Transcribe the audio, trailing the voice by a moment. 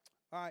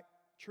All right,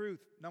 truth,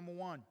 number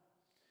one.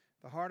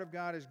 The heart of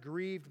God is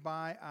grieved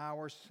by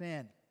our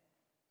sin.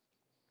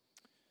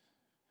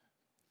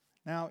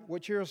 Now,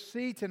 what you'll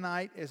see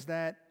tonight is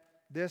that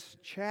this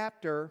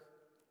chapter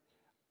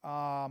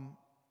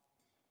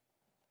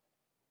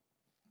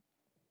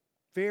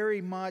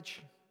very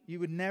much,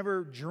 you would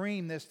never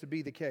dream this to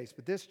be the case,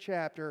 but this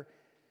chapter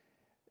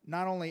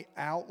not only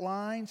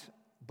outlines,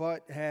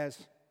 but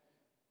has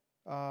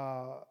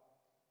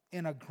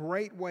in a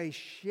great way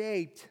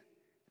shaped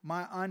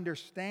my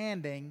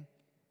understanding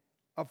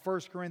of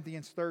 1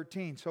 Corinthians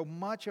 13. So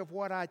much of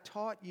what I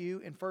taught you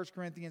in 1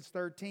 Corinthians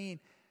 13,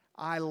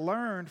 I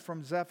learned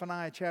from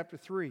Zephaniah chapter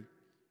 3,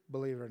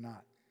 believe it or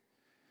not.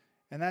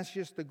 And that's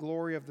just the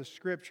glory of the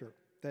Scripture,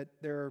 that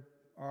there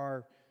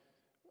are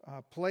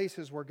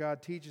places where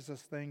God teaches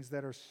us things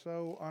that are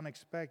so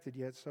unexpected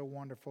yet so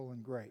wonderful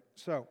and great.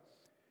 So,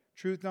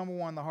 truth number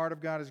one, the heart of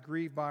God is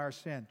grieved by our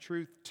sin.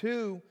 Truth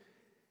two,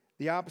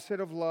 the opposite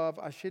of love.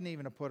 I shouldn't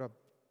even have put a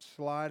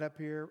slide up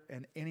here,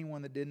 and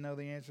anyone that didn't know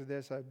the answer to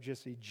this, I'd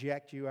just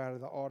eject you out of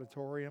the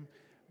auditorium.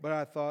 But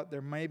I thought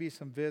there may be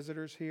some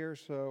visitors here,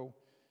 so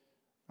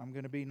I'm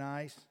going to be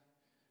nice.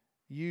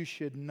 You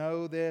should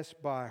know this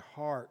by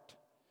heart.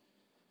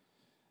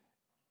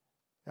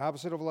 The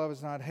opposite of love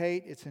is not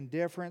hate, it's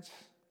indifference.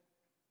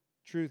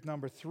 Truth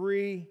number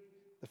three,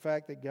 the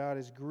fact that God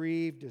is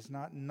grieved does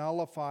not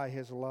nullify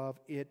His love,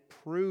 it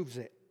proves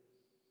it.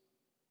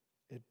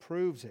 It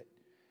proves it.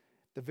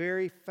 The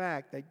very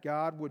fact that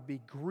God would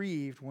be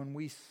grieved when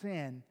we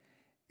sin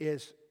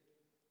is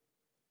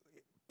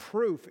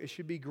proof. It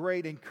should be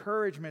great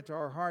encouragement to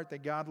our heart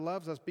that God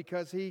loves us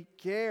because He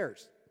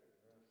cares.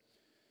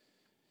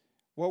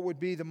 What would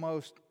be the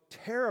most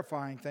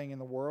terrifying thing in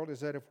the world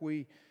is that if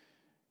we,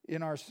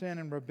 in our sin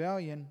and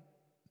rebellion,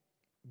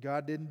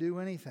 God didn't do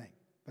anything.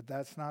 But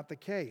that's not the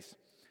case.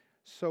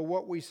 So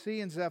what we see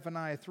in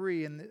Zephaniah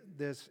 3, in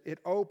this, it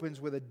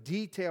opens with a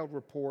detailed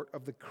report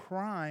of the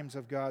crimes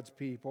of God's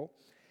people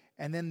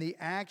and then the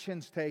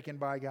actions taken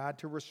by God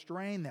to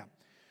restrain them.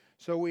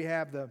 So we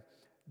have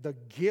the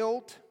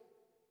guilt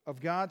of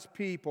God's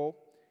people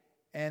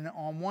and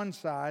on one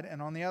side, and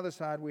on the other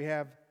side we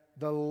have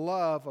the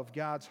love of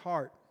God's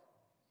heart.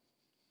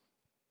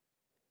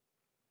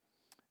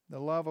 The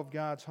love of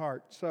God's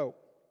heart. So,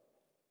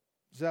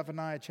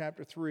 Zephaniah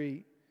chapter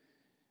 3,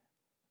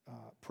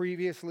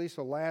 previously,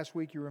 so last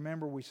week you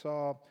remember we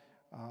saw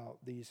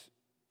these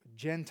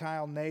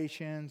Gentile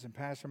nations, and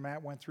Pastor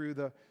Matt went through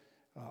the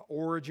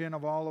origin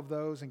of all of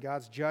those and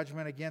God's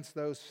judgment against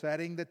those,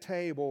 setting the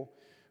table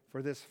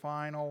for this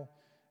final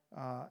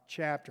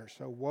chapter.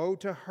 So woe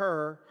to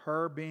her,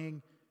 her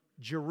being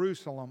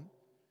Jerusalem,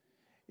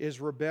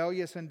 is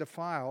rebellious and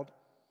defiled,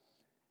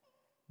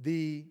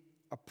 the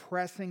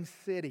oppressing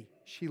city.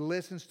 She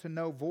listens to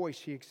no voice.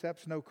 She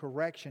accepts no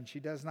correction. She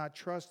does not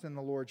trust in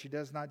the Lord. She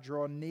does not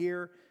draw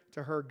near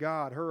to her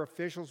God. Her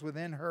officials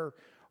within her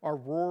are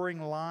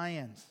roaring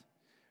lions.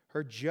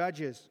 Her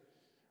judges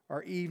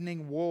are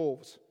evening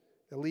wolves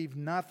that leave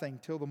nothing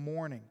till the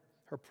morning.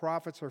 Her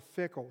prophets are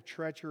fickle,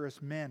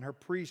 treacherous men. Her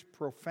priests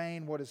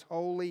profane what is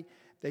holy.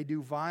 They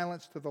do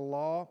violence to the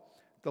law.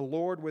 The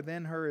Lord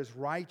within her is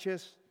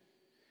righteous.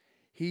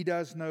 He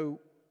does no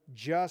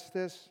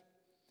justice.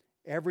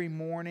 Every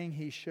morning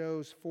He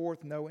shows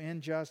forth no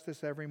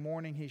injustice. Every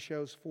morning He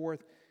shows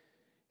forth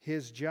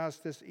His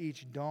justice.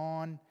 Each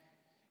dawn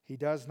He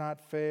does not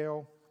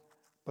fail,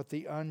 but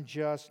the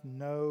unjust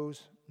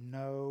knows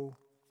no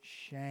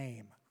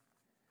shame.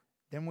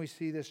 Then we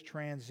see this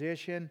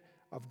transition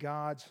of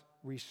God's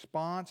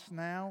response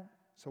now.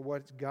 So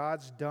what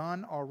God's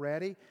done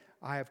already,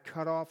 I have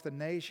cut off the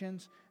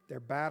nations. Their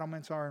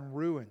battlements are in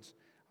ruins.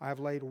 I have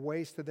laid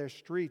waste to their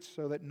streets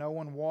so that no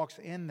one walks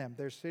in them.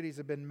 Their cities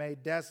have been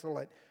made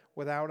desolate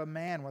without a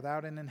man,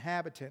 without an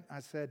inhabitant. I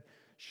said,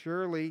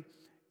 surely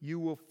you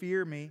will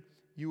fear me.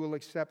 You will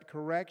accept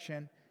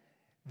correction.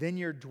 Then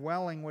your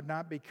dwelling would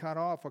not be cut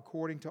off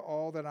according to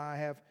all that I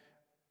have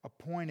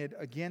appointed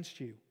against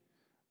you.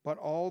 But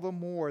all the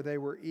more they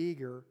were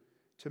eager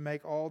to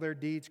make all their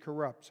deeds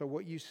corrupt. So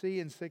what you see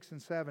in 6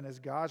 and 7 is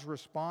God's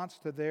response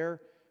to their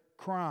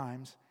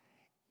crimes.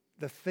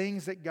 The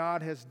things that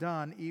God has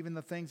done, even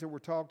the things that were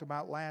talked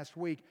about last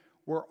week,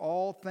 were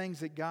all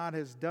things that God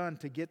has done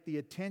to get the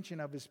attention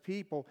of His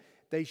people.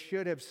 They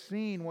should have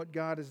seen what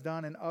God has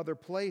done in other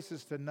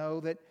places to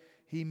know that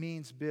He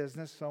means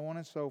business, so on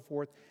and so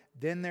forth.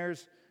 Then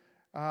there's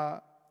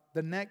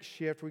the next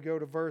shift. We go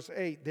to verse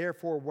 8.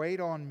 Therefore wait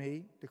on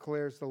me,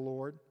 declares the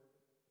Lord,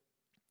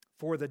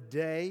 for the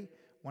day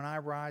when I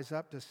rise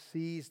up to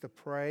seize the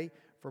prey,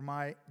 for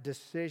my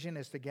decision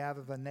is to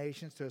gather the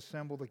nations, to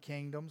assemble the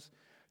kingdoms,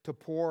 to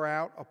pour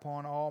out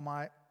upon all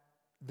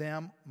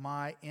them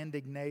my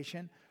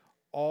indignation,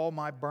 all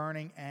my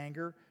burning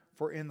anger.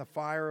 For in the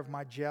fire of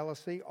my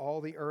jealousy, all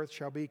the earth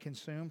shall be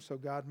consumed. So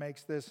God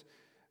makes this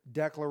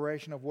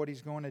declaration of what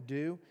He's going to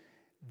do.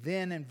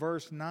 Then in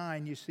verse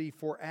 9, you see,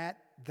 for at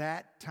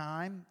that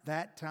time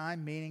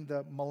meaning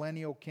the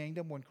millennial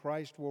kingdom, when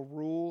Christ will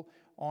rule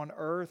on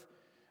earth,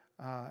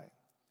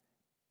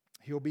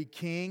 He'll be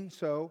king.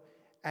 So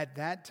at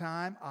that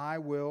time I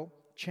will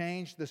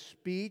change the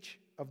speech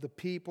of the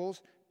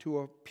peoples to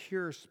a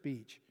pure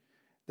speech,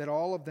 that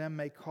all of them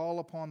may call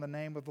upon the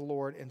name of the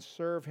Lord and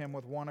serve him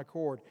with one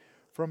accord.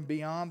 From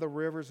beyond the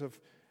rivers of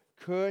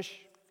Cush,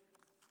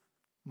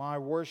 my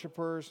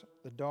worshipers,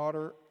 the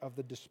daughter of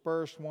the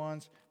dispersed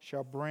ones,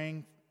 shall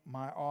bring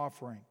my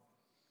offering.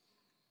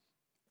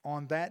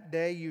 On that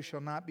day you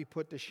shall not be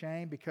put to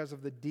shame because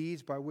of the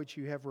deeds by which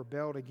you have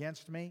rebelled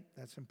against me.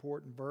 That's an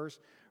important verse.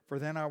 For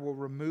then I will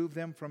remove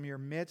them from your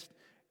midst.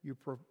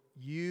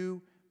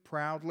 You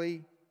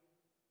proudly,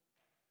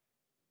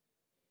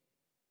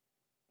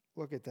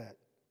 look at that,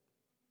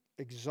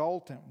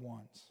 exultant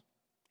ones.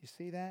 You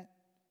see that?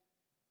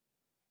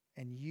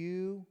 And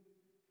you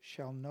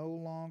shall no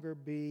longer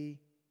be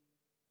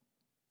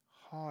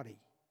haughty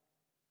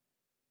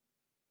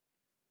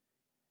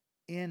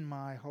in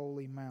my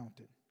holy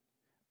mountain.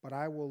 But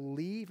I will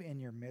leave in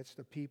your midst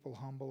a people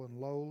humble and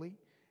lowly.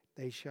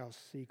 They shall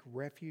seek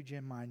refuge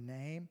in my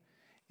name,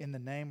 in the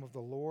name of the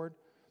Lord.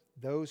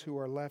 Those who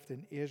are left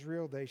in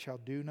Israel, they shall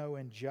do no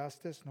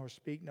injustice, nor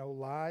speak no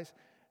lies,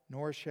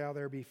 nor shall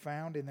there be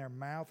found in their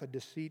mouth a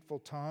deceitful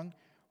tongue.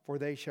 For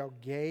they shall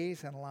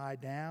gaze and lie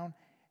down,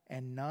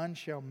 and none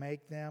shall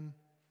make them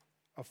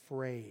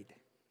afraid.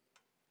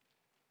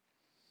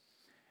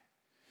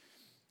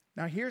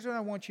 Now here's what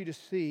I want you to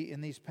see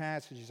in these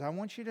passages. I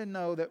want you to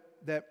know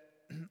that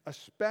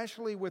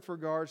especially with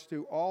regards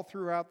to all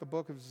throughout the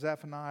book of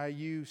Zephaniah,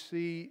 you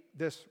see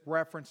this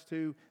reference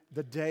to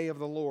the day of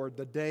the Lord,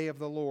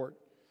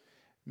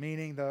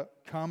 meaning the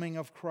coming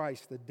of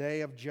Christ, the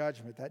day of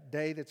judgment, that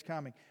day that's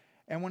coming.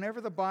 And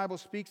whenever the Bible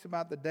speaks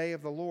about the day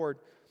of the Lord,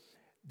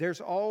 there's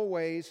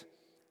always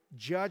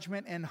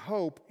judgment and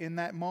hope in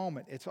that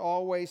moment. It's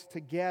always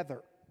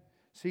together.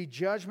 See,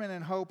 judgment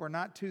and hope are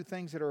not two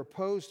things that are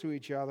opposed to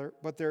each other,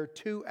 but they're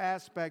two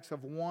aspects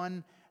of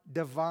one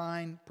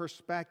divine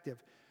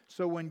perspective.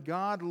 So when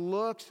God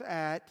looks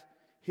at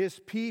his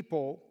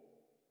people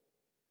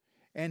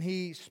and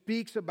he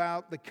speaks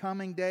about the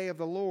coming day of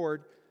the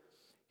Lord,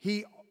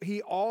 he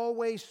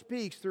always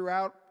speaks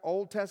throughout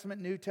Old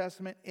Testament, New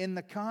Testament in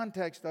the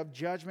context of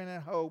judgment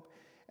and hope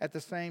at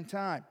the same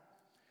time.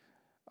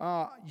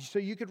 So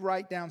you could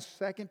write down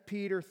 2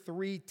 Peter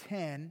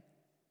 3:10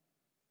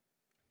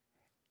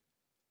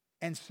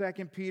 and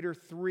 2 Peter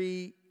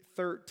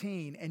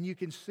 3:13, and you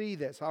can see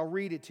this. I'll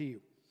read it to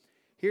you.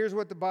 Here's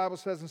what the Bible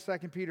says in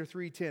 2 Peter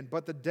 3:10.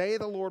 But the day of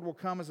the Lord will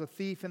come as a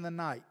thief in the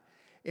night,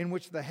 in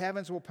which the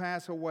heavens will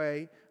pass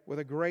away with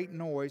a great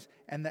noise,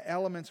 and the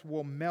elements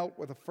will melt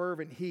with a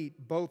fervent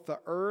heat. Both the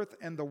earth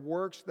and the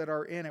works that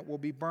are in it will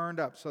be burned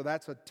up. So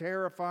that's a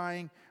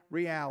terrifying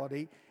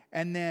reality.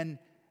 And then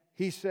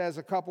he says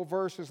a couple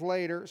verses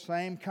later,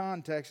 same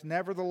context,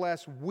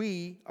 nevertheless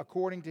we,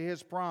 according to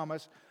his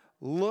promise,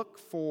 look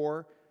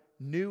for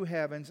new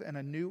heavens and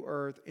a new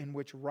earth in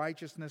which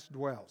righteousness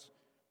dwells.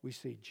 We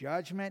see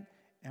judgment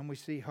and we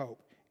see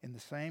hope in the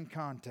same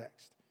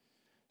context.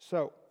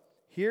 So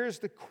here's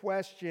the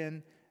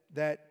question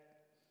that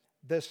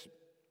this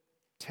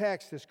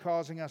text is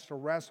causing us to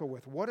wrestle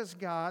with. What does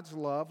God's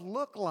love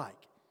look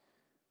like?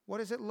 What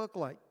does it look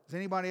like? Does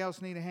anybody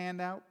else need a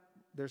handout?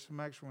 There's some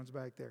extra ones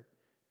back there.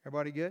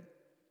 Everybody good?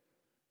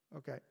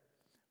 Okay.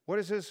 What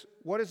does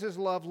his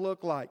love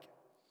look like?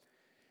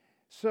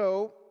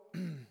 So,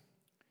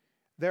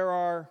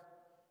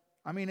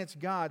 it's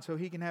God, so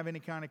he can have any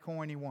kind of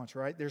coin he wants,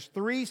 right? There's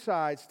three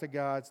sides to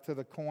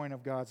the coin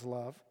of God's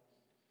love.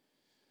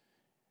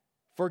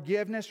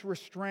 Forgiveness,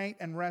 restraint,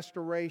 and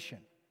restoration.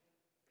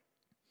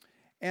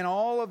 And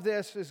all of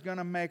this is going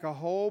to make a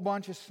whole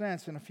bunch of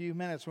sense in a few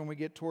minutes when we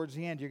get towards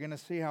the end. You're going to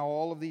see how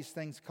all of these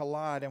things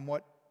collide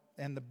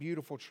and the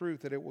beautiful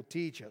truth that it will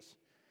teach us.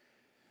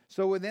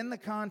 So within the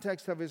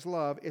context of his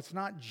love, it's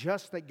not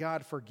just that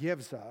God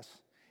forgives us.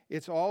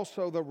 It's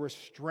also the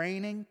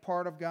restraining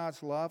part of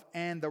God's love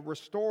and the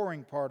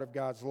restoring part of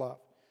God's love.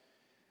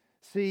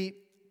 See,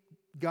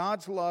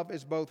 God's love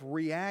is both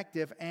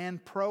reactive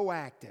and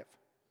proactive.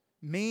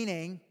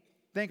 Meaning,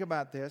 think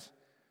about this,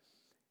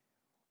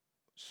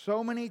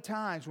 so many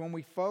times when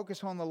we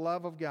focus on the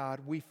love of God,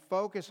 we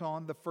focus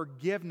on the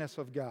forgiveness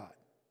of God.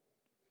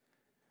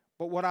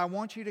 But what I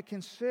want you to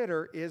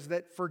consider is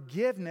that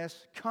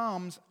forgiveness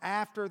comes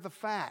after the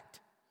fact.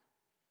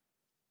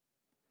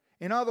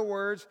 In other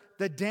words,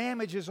 the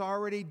damage is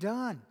already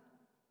done.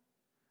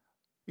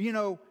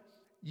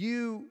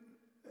 The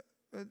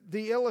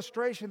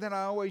illustration that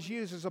I always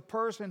use is a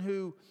person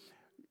who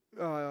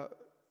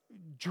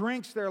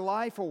drinks their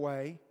life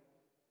away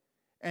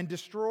and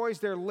destroys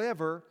their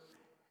liver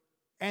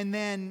and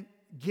then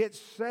gets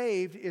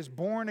saved, is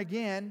born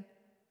again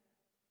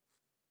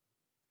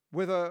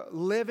with a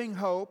living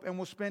hope and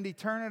will spend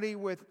eternity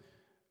with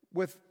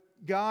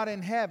God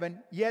in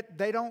heaven, yet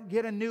they don't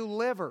get a new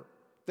liver.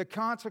 The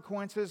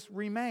consequences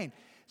remain.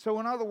 So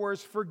in other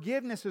words,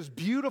 forgiveness, as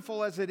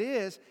beautiful as it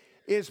is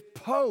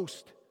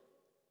post-sin,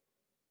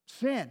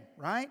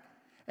 right?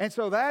 And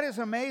so that is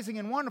amazing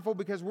and wonderful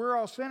because we're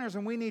all sinners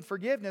and we need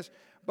forgiveness.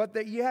 But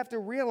that you have to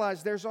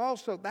realize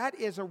that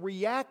is a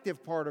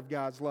reactive part of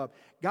God's love.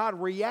 God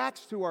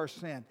reacts to our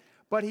sin.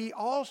 But He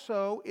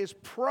also is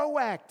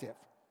proactive.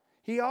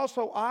 He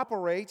also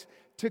operates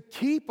to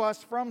keep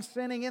us from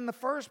sinning in the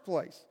first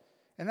place.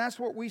 And that's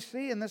what we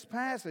see in this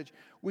passage.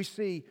 We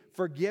see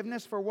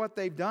forgiveness for what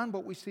they've done,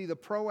 but we see the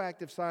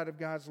proactive side of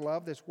God's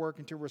love that's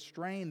working to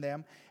restrain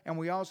them. And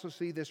we also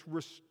see this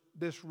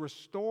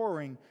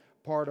restoring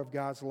part of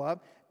God's love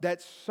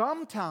that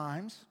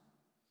sometimes,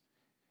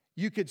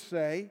 you could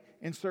say,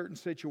 in certain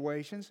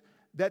situations,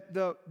 that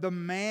the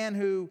man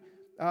who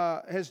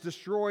has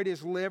destroyed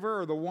his liver,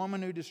 or the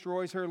woman who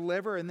destroys her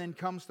liver and then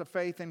comes to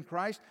faith in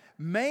Christ,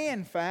 may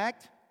in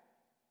fact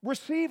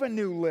receive a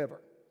new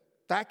liver.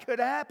 That could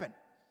happen.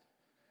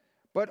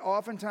 But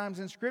oftentimes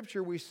in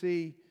Scripture we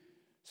see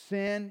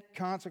sin,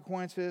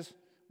 consequences,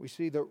 we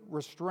see the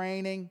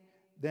restraining,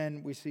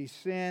 then we see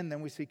sin,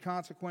 then we see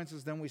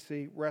consequences, then we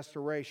see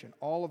restoration.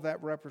 All of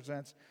that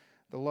represents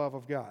the love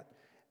of God.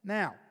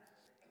 Now,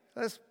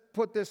 let's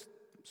put this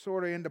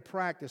sort of into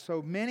practice.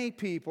 So many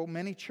people,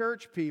 many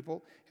church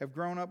people, have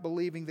grown up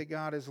believing that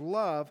God is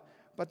love,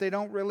 but they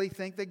don't really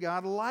think that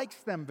God likes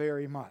them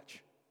very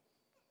much.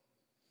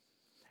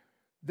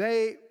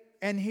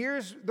 And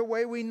here's the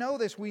way we know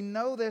this. We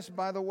know this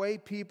by the way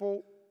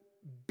people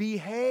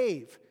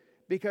behave,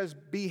 because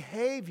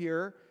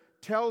behavior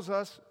tells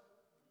us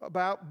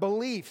about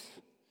beliefs.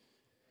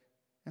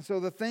 And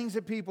so the things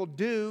that people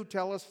do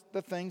tell us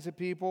the things that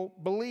people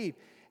believe.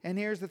 And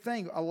here's the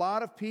thing. A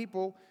lot of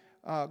people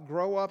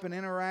grow up and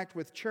interact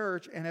with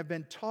church and have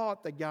been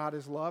taught that God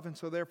is love, and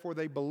so therefore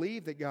they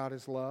believe that God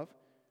is love.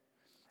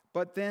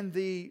 But then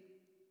the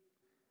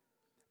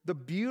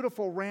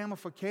beautiful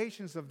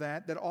ramifications of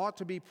that ought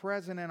to be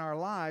present in our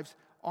lives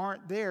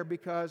aren't there,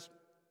 because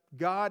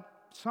God,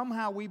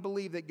 somehow we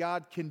believe that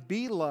God can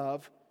be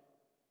love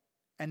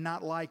and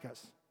not like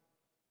us.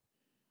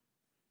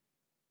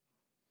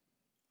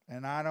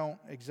 And I don't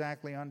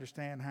exactly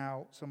understand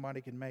how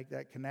somebody can make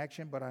that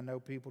connection, but I know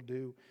people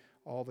do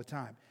all the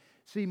time.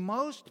 See,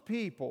 most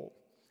people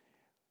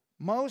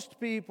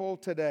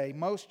today,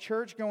 most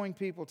church-going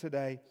people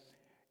today,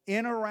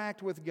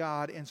 interact with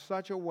God in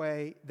such a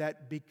way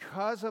that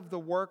because of the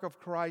work of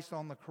Christ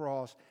on the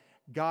cross,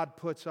 God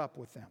puts up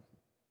with them.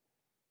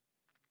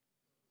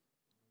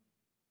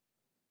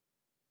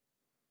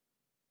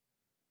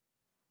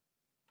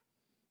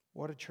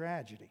 What a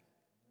tragedy.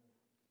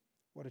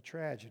 What a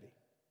tragedy.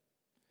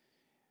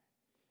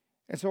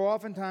 And so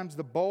oftentimes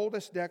the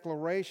boldest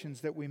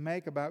declarations that we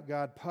make about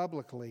God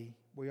publicly,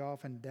 we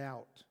often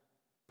doubt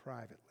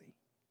privately.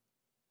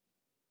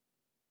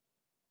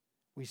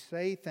 We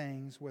say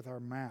things with our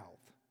mouth.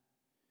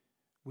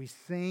 We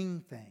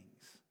sing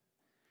things.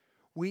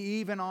 We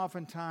even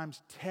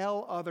oftentimes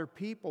tell other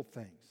people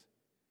things.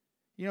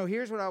 You know,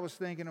 here's what I was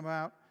thinking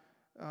about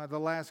the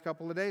last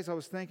couple of days. I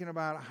was thinking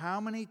about how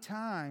many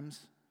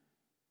times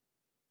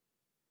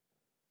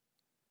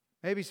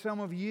maybe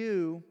some of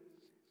you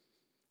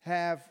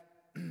have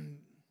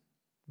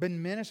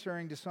been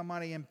ministering to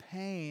somebody in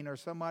pain, or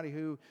somebody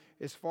who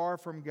is far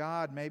from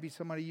God, maybe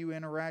somebody you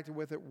interacted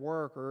with at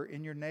work or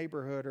in your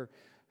neighborhood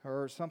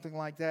or something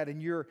like that,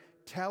 and you're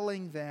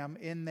telling them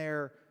in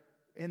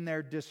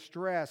their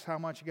distress how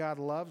much God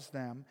loves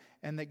them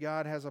and that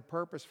God has a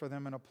purpose for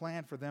them and a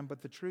plan for them,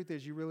 but the truth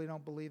is you really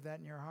don't believe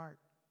that in your heart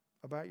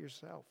about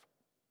yourself.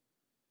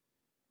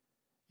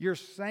 You're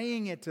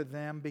saying it to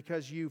them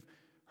because you've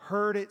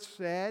heard it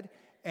said,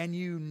 and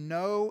you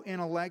know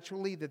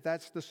intellectually that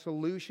that's the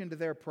solution to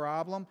their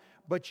problem,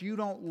 but you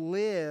don't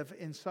live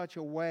in such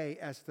a way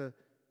as to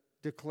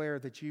declare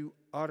that you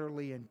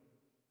utterly and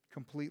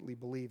completely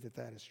believe that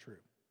that is true.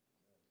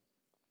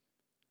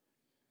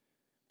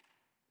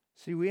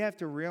 See, we have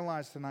to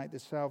realize tonight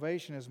that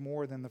salvation is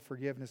more than the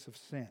forgiveness of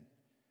sin,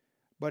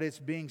 but it's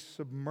being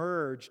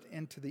submerged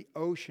into the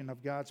ocean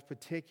of God's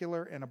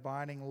particular and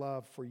abiding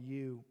love for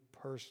you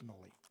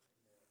personally.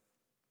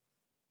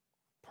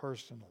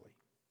 Personally.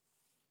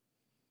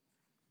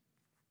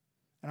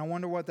 And I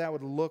wonder what that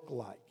would look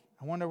like.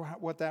 I wonder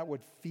what that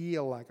would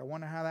feel like. I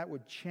wonder how that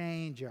would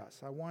change us.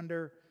 I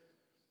wonder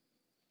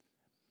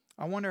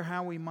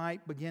how we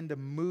might begin to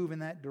move in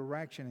that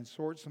direction and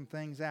sort some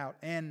things out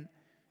and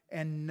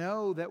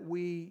know that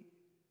we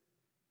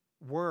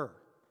were.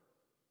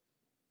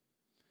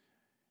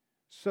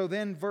 So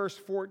then verse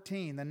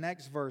 14, the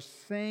next verse,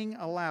 sing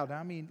aloud.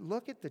 I mean,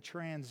 look at the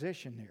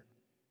transition here.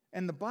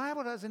 And the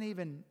Bible doesn't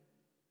even,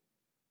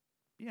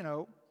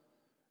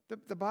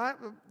 the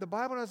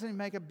Bible doesn't even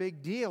make a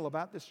big deal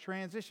about this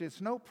transition.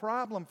 It's no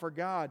problem for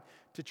God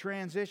to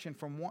transition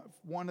from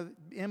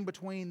in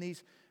between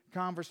these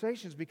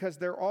conversations, because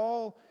they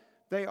all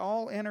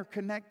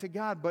interconnect to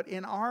God. But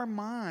in our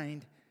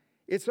mind,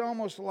 it's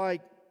almost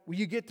like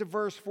you get to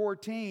verse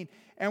 14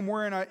 and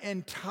we're in an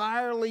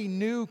entirely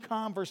new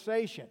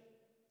conversation.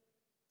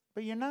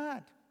 But you're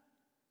not.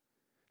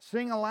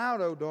 Sing aloud,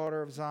 O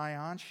daughter of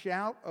Zion.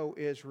 Shout, O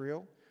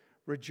Israel.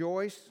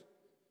 Rejoice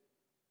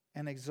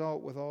and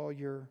exult with all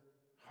your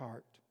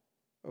heart.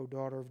 O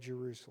daughter of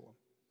Jerusalem.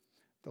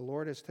 The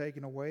Lord has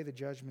taken away the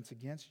judgments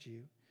against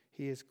you.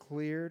 He has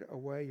cleared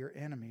away your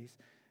enemies.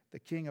 The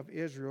King of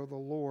Israel, the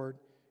Lord,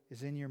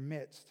 is in your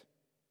midst.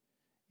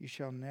 You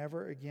shall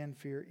never again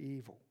fear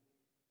evil.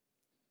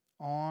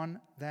 On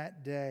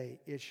that day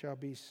it shall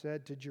be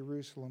said to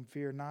Jerusalem,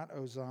 Fear not,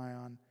 O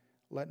Zion,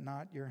 let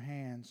not your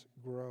hands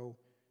grow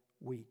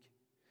weak.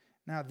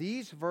 Now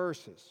these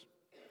verses,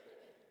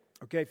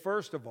 okay,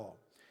 first of all,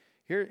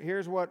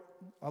 here's what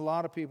a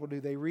lot of people do.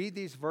 They read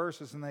these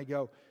verses and they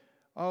go,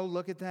 oh,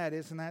 look at that.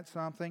 Isn't that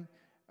something?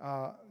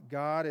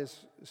 God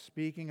is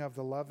speaking of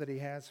the love that He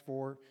has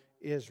for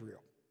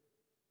Israel,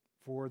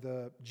 for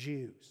the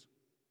Jews,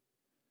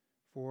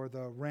 for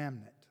the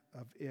remnant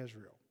of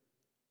Israel.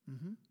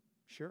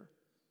 Sure.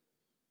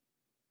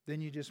 Then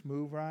you just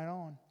move right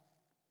on.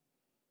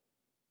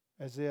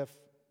 As if,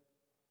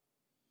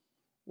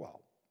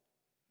 well,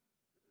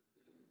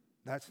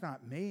 that's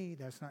not me,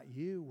 that's not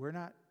you. We're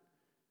not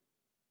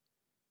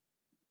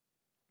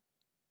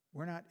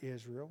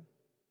Israel,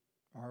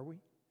 are we?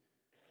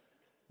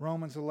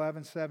 Romans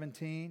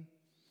 11:17.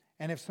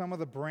 And if some of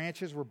the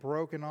branches were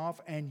broken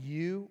off, and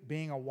you,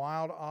 being a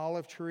wild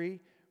olive tree,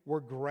 were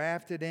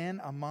grafted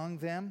in among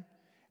them,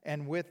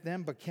 and with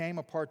them became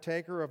a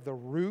partaker of the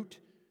root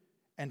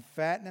and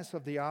fatness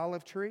of the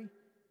olive tree,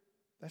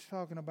 that's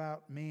talking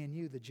about me and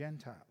you, the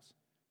Gentiles.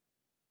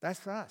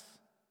 That's us.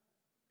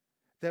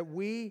 That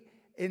we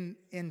in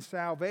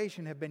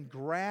salvation have been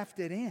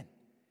grafted in.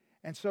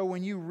 And so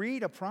when you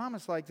read a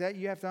promise like that,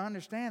 you have to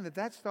understand that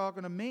that's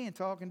talking to me and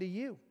talking to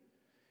you.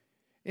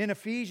 In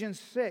Ephesians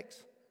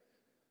 6,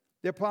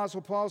 the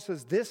Apostle Paul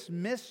says, this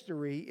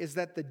mystery is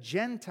that the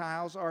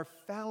Gentiles are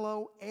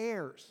fellow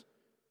heirs,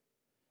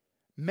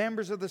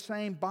 members of the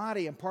same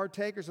body and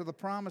partakers of the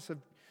promise of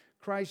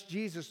Christ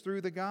Jesus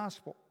through the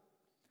gospel.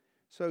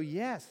 So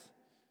yes,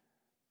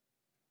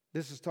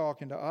 this is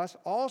talking to us.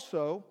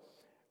 Also,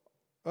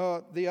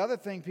 the other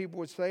thing people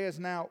would say is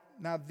now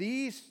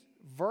these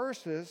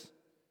verses,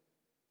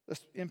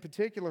 in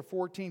particular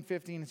 14,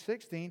 15, and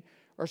 16,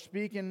 are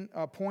speaking,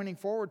 pointing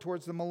forward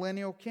towards the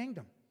millennial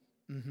kingdom.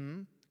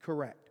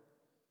 Correct.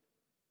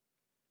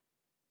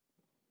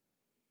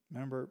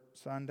 Remember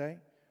Sunday?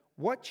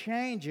 What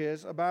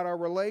changes about our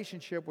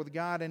relationship with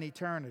God in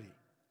eternity?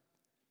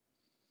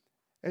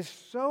 It's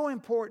so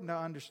important to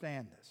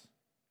understand this.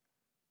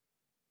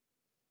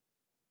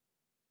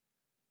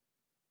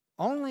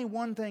 Only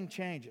one thing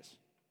changes.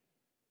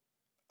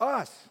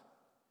 Us.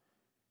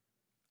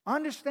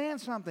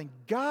 Understand something.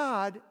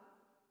 God's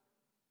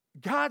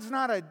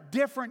not a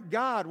different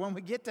God when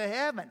we get to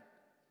heaven.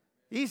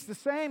 He's the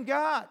same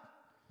God.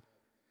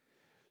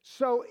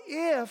 So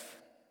if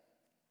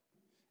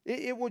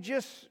it will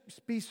just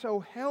be so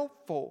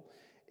helpful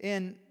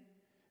in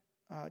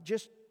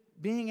just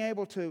being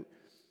able to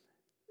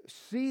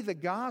see the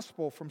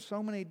gospel from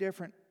so many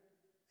different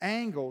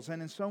angles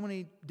and in so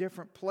many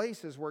different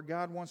places where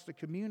God wants to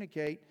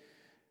communicate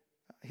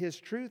His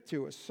truth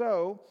to us.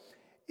 So,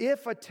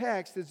 if a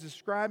text is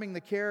describing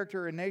the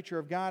character and nature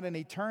of God in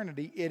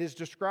eternity, it is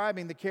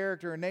describing the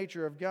character and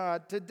nature of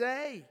God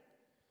today.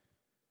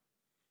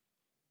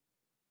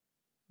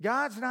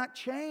 God's not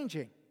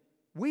changing.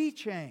 We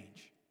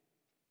change.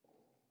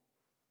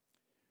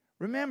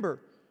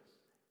 Remember,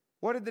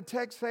 what did the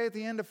text say at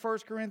the end of 1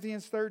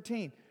 Corinthians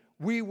 13?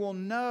 We will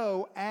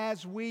know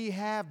as we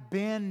have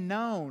been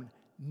known.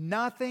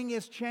 Nothing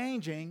is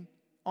changing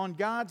on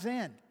God's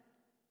end.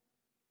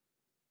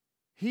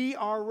 He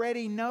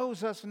already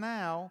knows us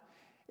now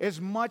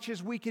as much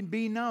as we can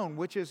be known,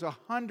 which is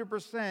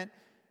 100%,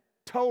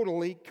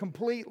 totally,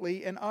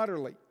 completely, and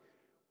utterly.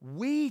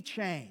 We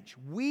change.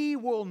 We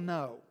will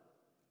know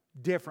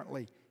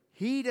differently.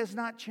 He does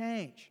not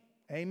change.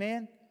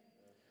 Amen?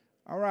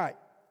 All right.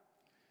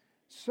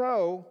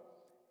 So,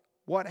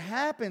 what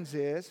happens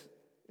is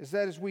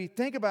that as we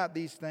think about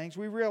these things,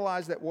 we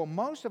realize that, well,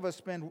 most of us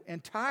spend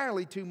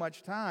entirely too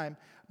much time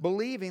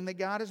believing that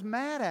God is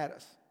mad at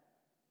us.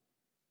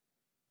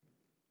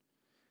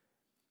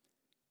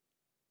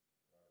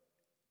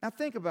 Now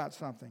think about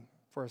something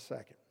for a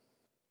second.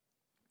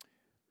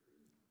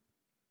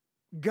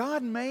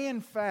 God may in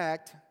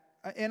fact,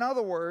 in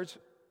other words,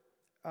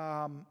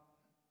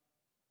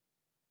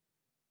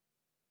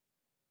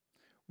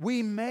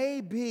 we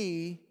may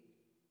be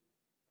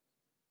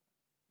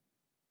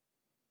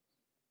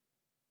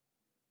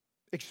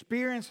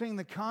experiencing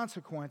the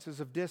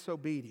consequences of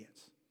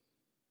disobedience.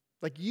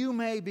 Like you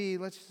may be,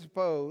 let's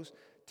suppose,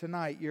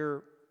 tonight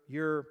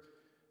you're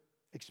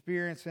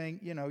experiencing,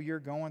 you're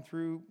going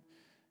through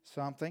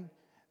something,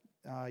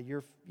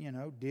 you're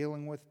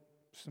dealing with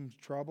some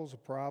troubles or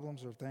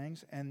problems or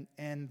things, and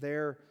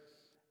they're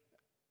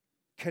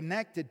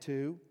connected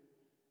to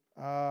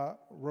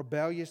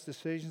rebellious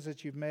decisions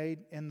that you've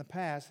made in the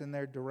past, and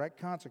they're direct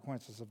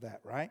consequences of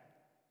that, right?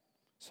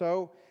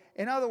 So,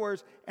 in other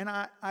words, and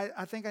I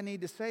think I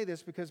need to say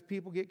this because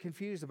people get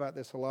confused about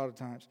this a lot of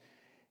times.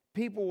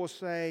 People will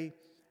say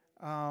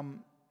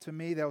to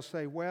me, they'll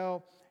say,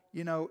 well,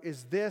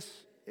 is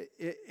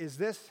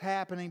this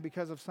happening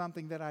because of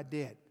something that I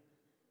did?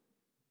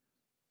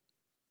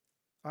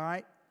 All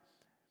right?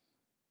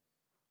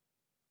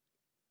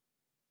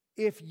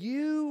 If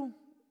you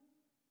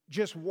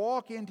just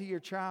walk into your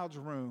child's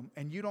room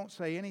and you don't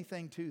say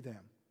anything to them,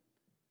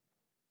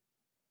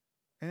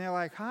 and they're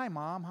like, "Hi,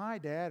 Mom. Hi,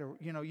 Dad," or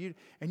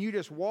you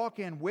just walk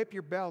in, whip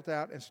your belt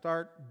out, and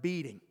start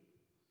beating.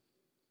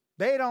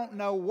 They don't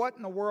know what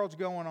in the world's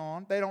going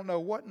on. They don't know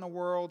what in the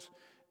world's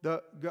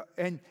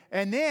and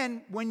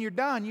then when you're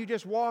done, you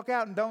just walk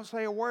out and don't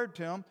say a word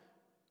to them.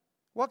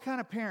 What kind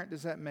of parent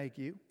does that make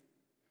you?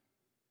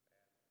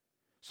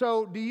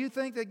 So, do you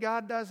think that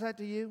God does that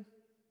to you?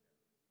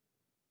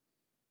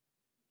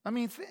 I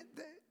mean,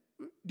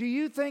 do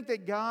you think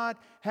that God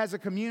has a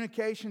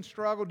communication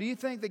struggle? Do you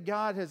think that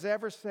God has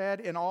ever said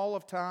in all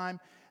of time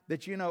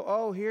that,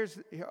 oh,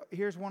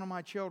 here's one of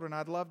my children.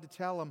 I'd love to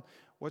tell them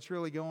what's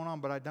really going on,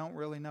 but I don't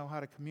really know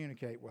how to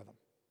communicate with them?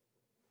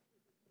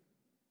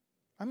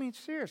 I mean,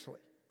 seriously,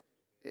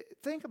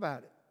 think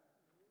about it.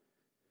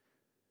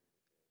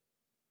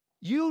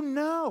 You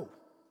know.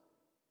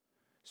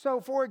 So,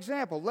 for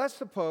example, let's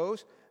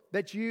suppose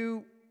that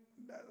you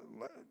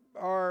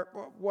are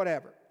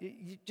whatever.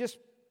 You just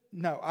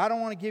no. I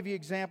don't want to give you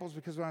examples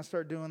because when I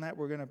start doing that,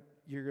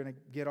 you're gonna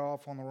get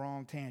off on the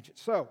wrong tangent.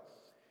 So,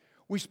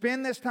 we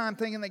spend this time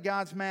thinking that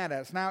God's mad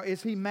at us. Now,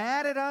 is He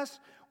mad at us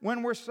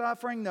when we're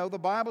suffering? No, the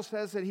Bible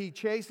says that He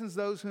chastens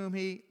those whom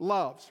He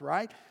loves,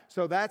 right?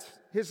 So that's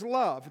His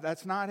love.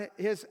 That's not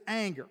His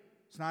anger.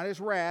 It's not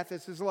His wrath.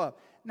 It's His love.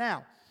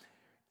 Now,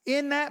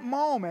 in that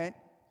moment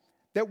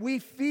that we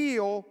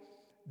feel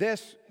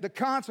the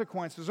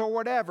consequences or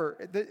whatever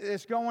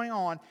is going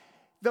on,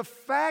 the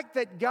fact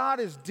that God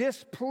is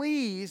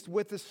displeased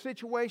with the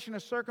situation or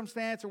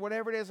circumstance or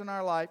whatever it is in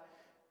our life,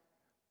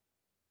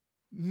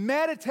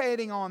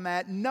 meditating on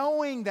that,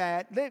 knowing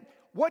that,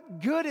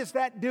 what good is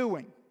that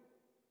doing?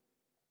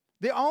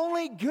 The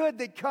only good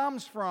that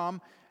comes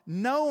from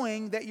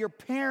knowing that your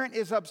parent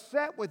is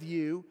upset with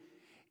you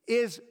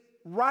is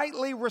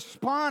rightly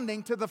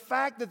responding to the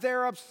fact that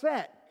they're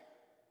upset.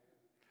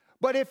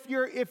 But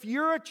if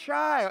your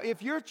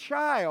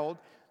child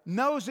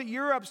knows that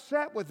you're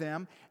upset with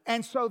them,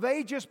 and so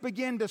they just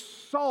begin to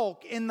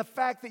sulk in the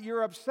fact that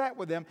you're upset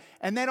with them,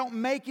 and they don't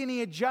make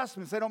any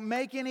adjustments, they don't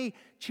make any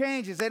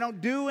changes, they don't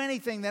do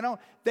anything,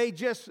 they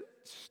just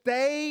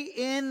stay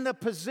in the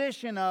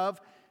position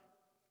of,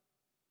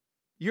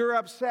 you're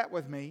upset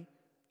with me,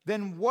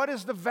 then what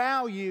is the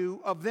value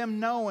of them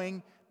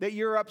knowing that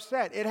you're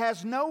upset? It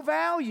has no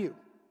value.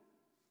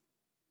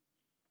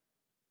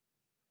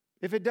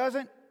 If it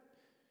doesn't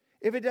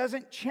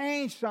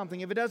change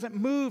something, if it doesn't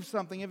move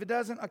something, if it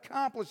doesn't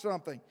accomplish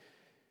something.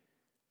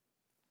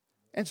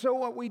 And so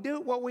what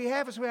we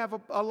have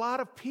a lot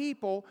of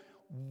people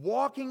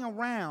walking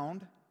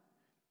around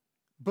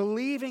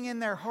believing in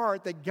their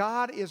heart that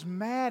God is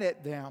mad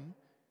at them,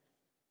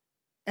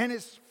 and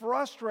it's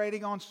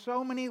frustrating on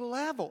so many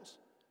levels.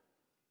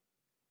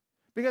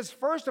 Because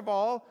first of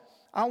all,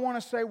 I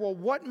want to say, well,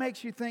 what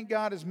makes you think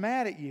God is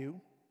mad at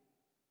you?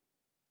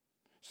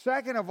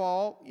 Second of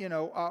all,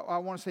 I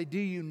want to say, do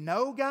you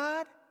know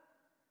God?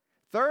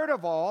 Third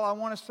of all, I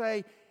want to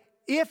say,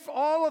 if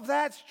all of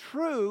that's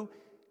true,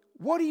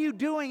 what are you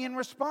doing in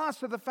response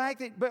to the fact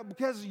that,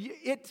 because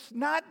it's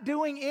not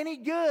doing any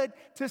good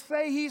to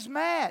say He's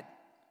mad.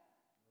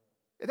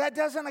 That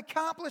doesn't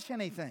accomplish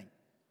anything.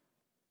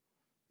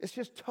 It's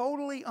just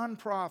totally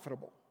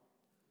unprofitable.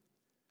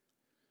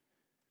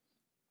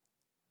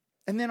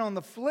 And then on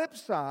the flip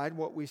side,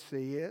 what we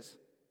see is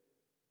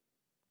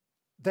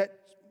that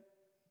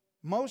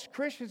most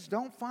Christians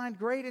don't find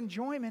great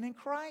enjoyment in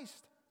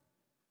Christ.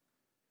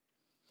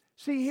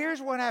 See, here's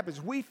what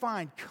happens. We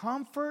find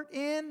comfort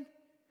in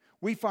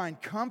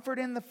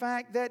the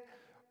fact that,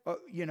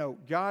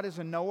 God is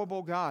a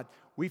knowable God.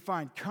 We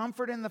find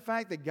comfort in the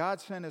fact that God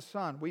sent His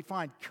Son. We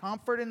find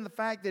comfort in the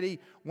fact that He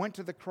went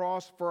to the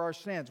cross for our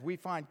sins. We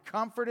find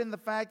comfort in the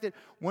fact that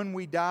when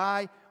we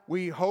die,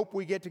 we hope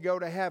we get to go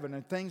to heaven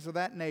and things of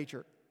that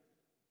nature.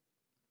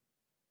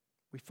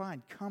 We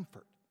find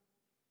comfort.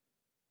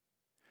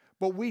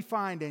 But we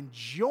find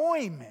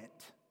enjoyment,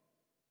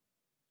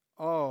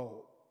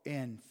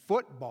 in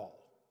football.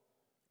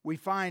 We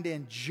find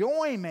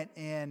enjoyment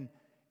in,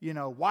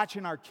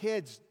 watching our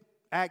kids'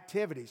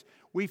 activities.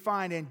 We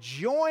find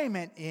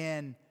enjoyment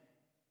in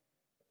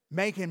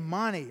making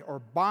money or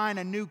buying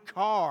a new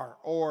car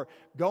or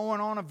going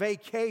on a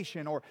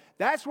vacation.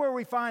 That's where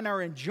we find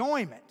our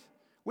enjoyment.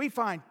 We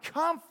find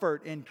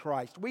comfort in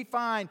Christ. We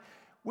find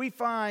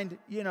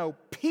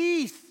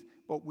peace,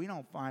 but we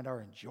don't find our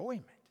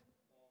enjoyment.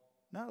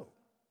 No.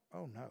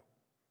 Oh, no.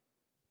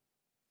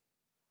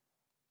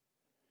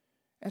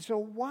 And so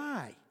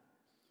why?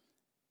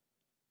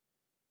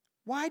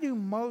 What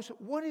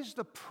is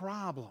the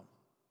problem?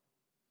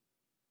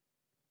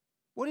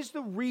 What is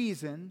the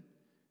reason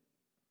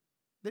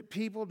that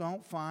people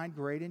don't find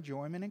great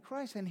enjoyment in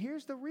Christ? And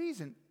here's the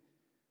reason.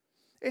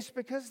 It's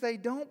because they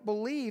don't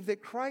believe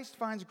that Christ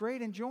finds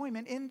great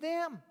enjoyment in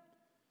them.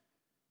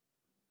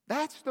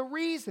 That's the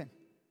reason.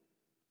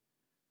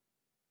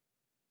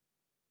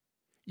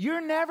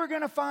 You're never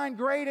going to find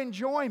great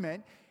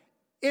enjoyment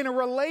in a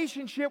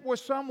relationship with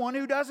someone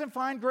who doesn't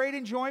find great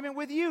enjoyment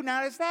with you.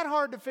 Now, is that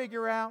hard to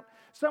figure out?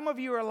 Some of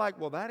you are like,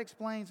 well, that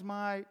explains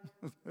my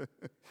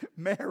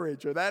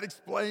marriage, or that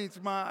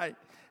explains my,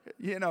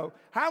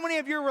 How many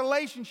of your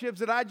relationships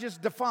that I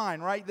just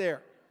defined right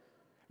there?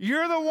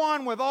 You're the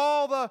one with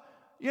all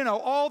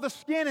the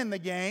skin in the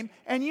game,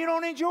 and you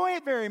don't enjoy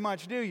it very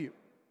much, do you?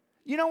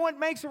 You know what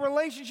makes a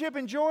relationship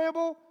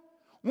enjoyable?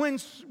 When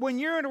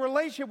you're in a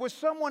relationship with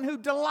someone who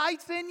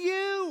delights in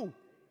you.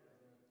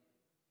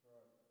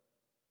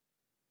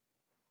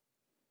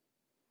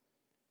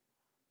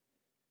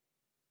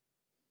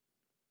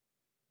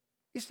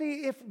 You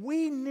see, if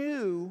we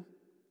knew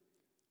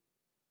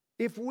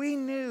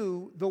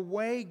the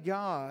way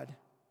God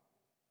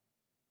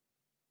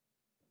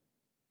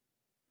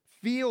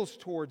feels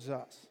towards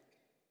us,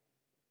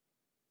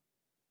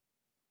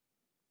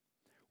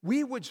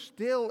 we would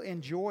still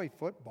enjoy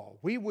football.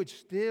 We would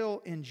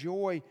still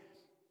enjoy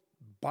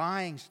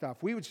buying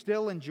stuff. We would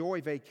still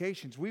enjoy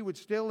vacations. We would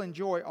still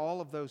enjoy all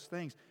of those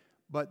things,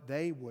 but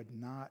they would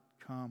not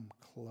come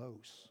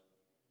close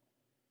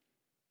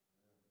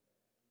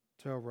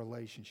to a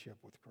relationship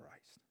with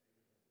Christ.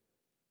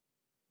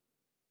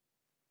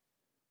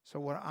 So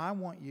what I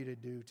want you to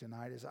do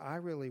tonight is I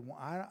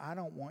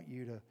don't want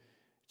you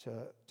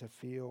to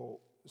feel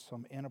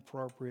some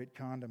inappropriate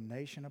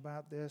condemnation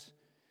about this.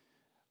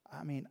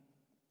 I mean,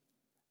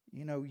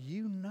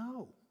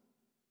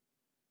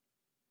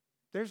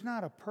 there's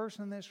not a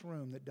person in this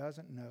room that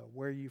doesn't know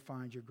where you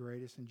find your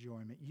greatest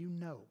enjoyment. You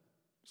know.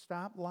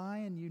 Stop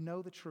lying. You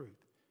know the truth.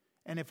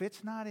 And if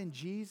it's not in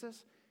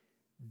Jesus,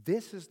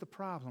 this is the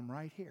problem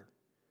right here.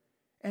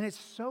 And it's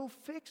so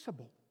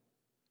fixable.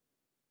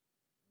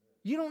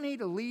 You don't need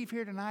to leave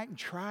here tonight and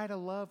try to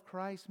love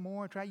Christ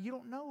more. You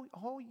don't know.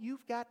 All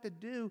you've got to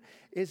do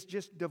is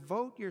just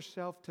devote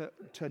yourself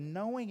to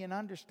knowing and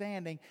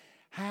understanding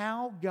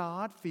how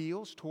God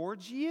feels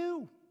towards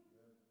you.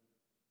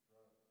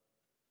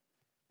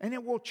 And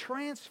it will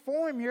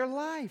transform your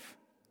life.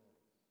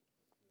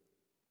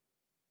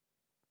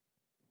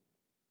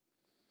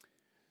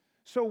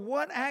 So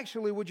what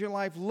actually would your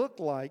life look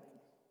like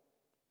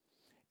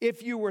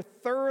if you were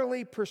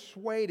thoroughly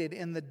persuaded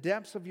in the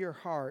depths of your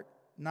heart,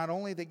 not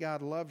only that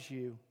God loves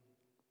you,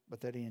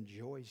 but that He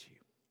enjoys you?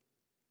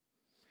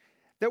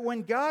 That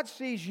when God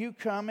sees you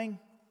coming,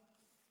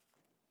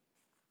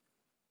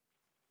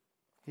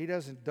 He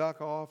doesn't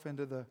duck off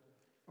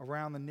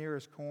around the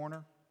nearest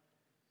corner.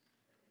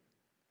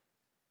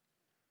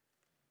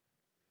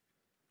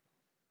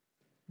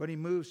 But He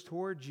moves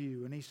towards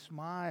you and He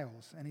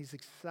smiles and He's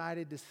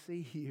excited to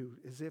see you,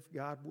 as if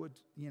God would,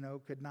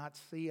 could not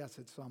see us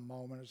at some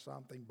moment or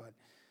something. But,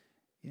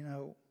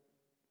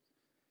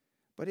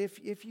 But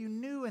if you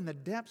knew in the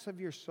depths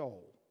of your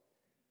soul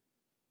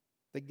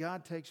that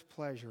God takes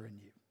pleasure in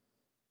you,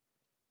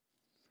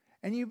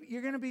 and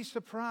you're going to be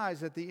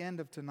surprised at the end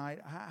of tonight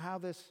how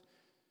this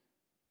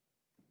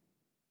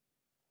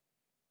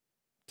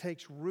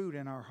takes root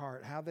in our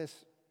heart,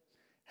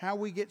 how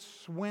we get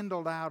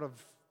swindled out of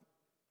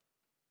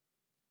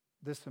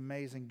this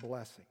amazing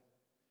blessing.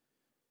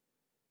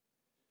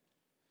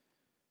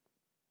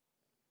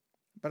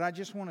 But I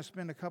just want to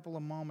spend a couple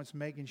of moments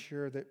making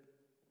sure that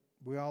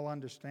we all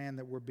understand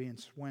that we're being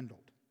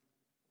swindled.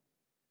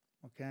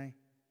 Okay?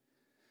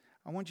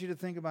 I want you to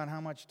think about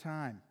how much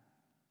time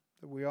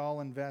that we all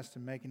invest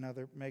in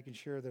making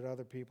sure that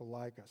other people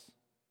like us.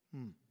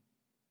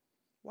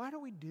 Why do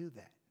we do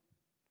that?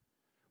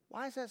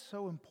 Why is that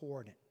so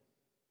important?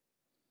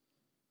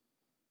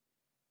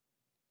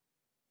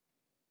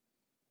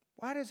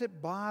 Why does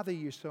it bother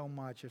you so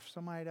much if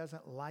somebody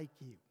doesn't like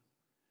you,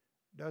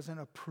 doesn't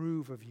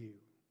approve of you,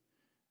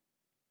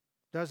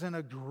 doesn't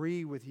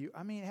agree with you?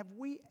 I mean,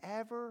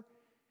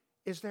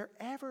 is there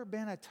ever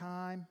been a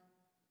time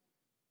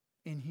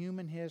in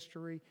human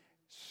history,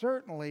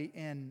 certainly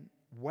in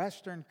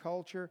Western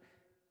culture,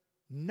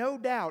 no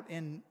doubt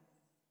in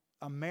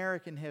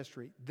American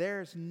history,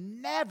 there's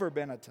never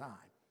been a time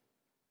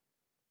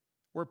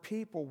where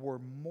people were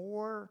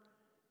more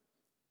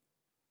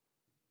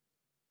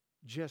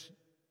just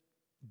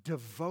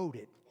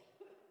devoted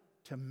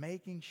to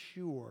making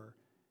sure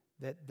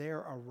that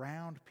they're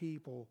around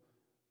people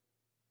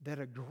that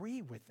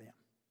agree with them.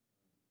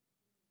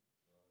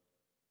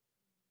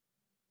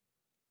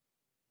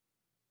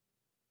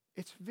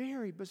 It's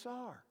very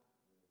bizarre.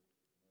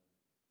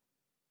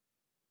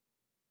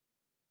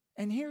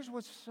 And here's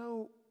what's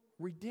so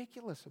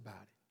ridiculous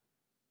about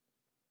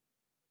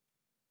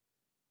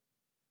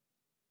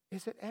it,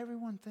 is that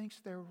everyone thinks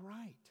they're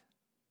right.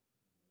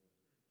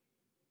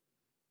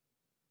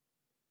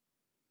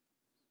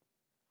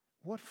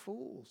 What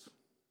fools.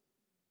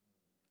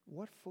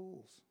 What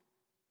fools.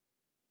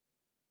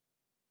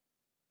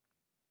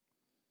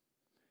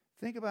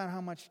 Think about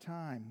how much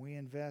time we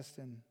invest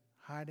in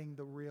hiding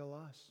the real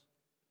us.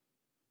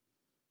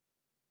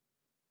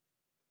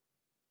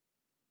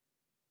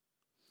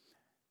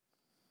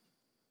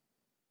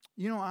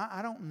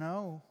 I don't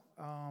know,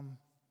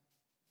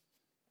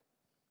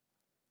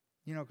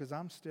 because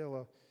I'm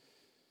still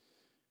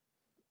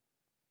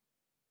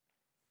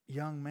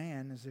young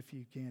man, as if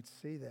you can't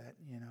see that,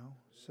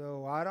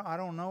 So I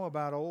don't know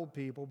about old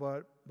people,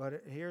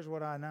 but here's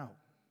what I know.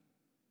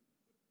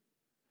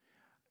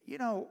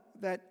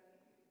 That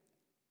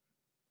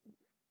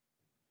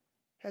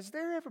has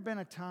there ever been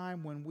a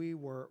time when we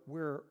were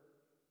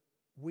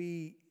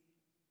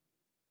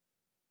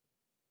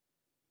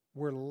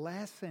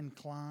less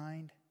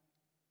inclined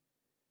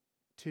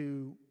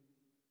to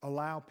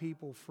allow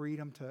people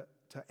freedom to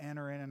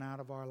enter in and out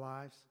of our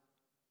lives?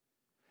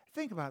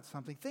 Think about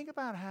something. Think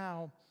about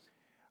how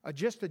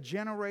just a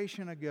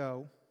generation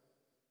ago,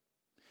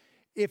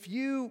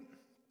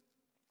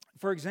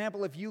 for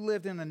example, if you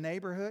lived in a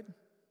neighborhood,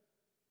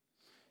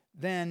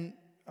 then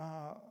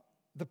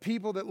the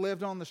people that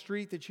lived on the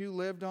street that you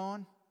lived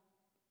on,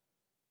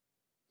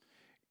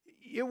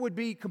 it would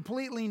be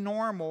completely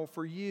normal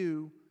for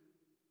you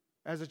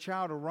as a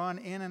child to run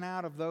in and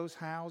out of those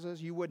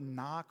houses. You wouldn't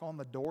knock on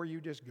the door.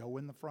 You just go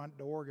in the front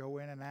door, go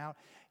in and out.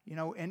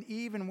 And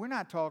even, we're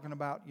not talking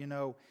about, in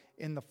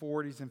the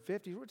 40s and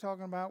 50s. We're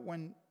talking about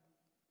when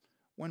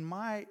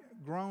my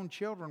grown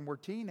children were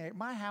teenagers.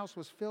 My house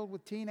was filled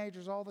with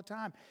teenagers all the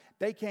time.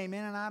 They came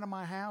in and out of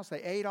my house.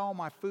 They ate all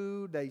my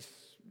food. They,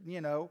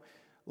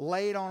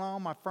 laid on all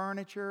my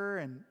furniture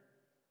and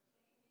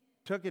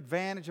took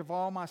advantage of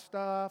all my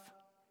stuff.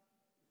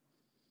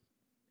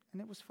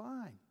 And it was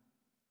fine.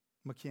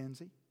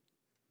 Mackenzie.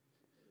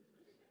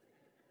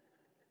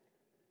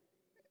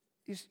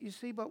 You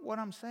see, but what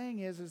I'm saying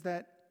is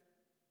that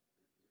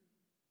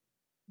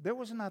there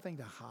was nothing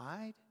to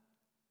hide.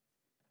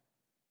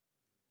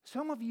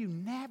 Some of you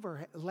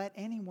never let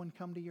anyone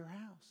come to your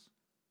house.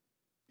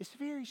 It's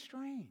very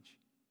strange.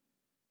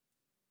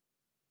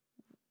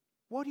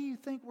 What do you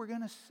think we're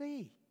going to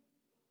see?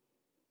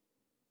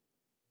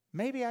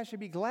 Maybe I should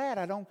be glad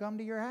I don't come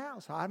to your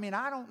house. I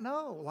don't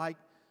know.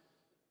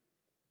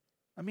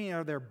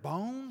 Are there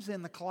bones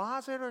in the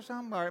closet or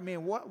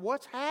something?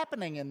 What's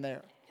happening in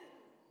there?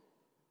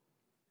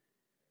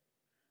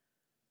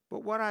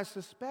 But what I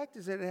suspect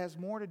is that it has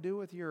more to do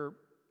with your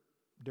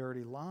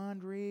dirty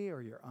laundry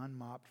or your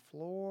unmopped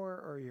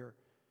floor or your...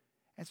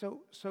 And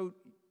so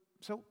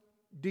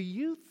do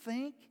you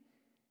think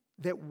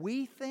that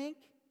we think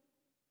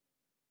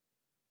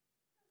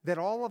that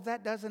all of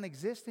that doesn't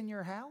exist in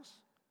your house?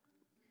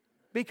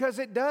 Because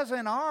it does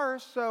in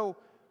ours, so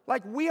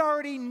we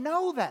already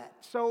know that.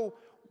 So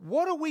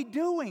what are we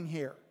doing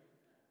here?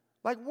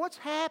 What's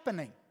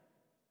happening?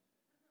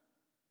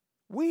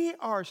 We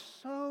are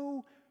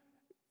so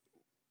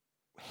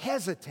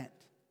hesitant.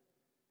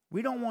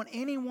 We don't want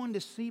anyone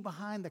to see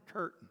behind the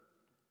curtain.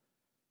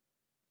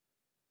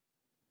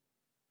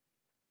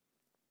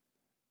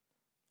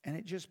 And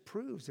it just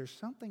proves there's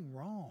something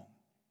wrong.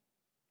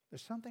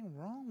 There's something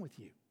wrong with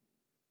you.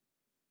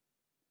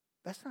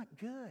 That's not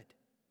good.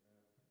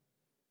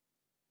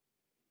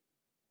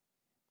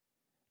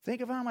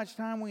 Think of how much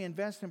time we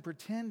invest in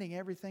pretending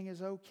everything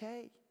is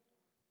okay.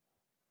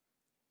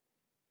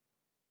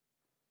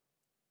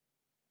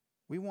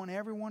 We want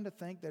everyone to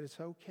think that it's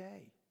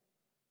okay.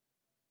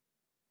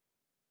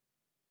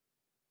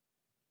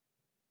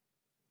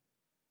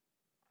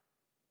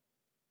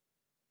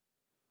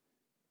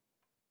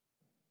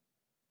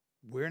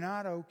 We're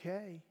not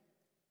okay.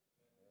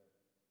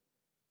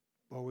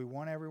 But we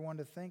want everyone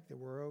to think that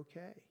we're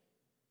okay.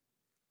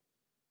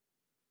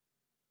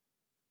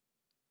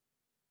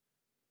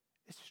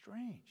 It's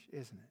strange,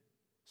 isn't it?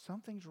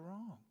 Something's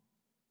wrong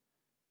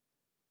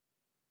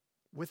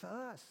with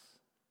us.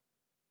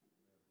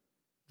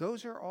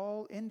 Those are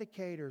all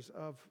indicators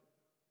of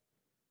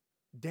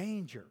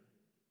danger.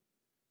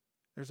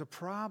 There's a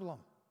problem.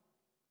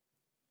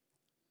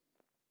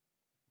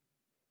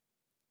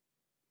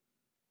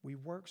 We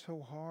work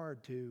so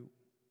hard to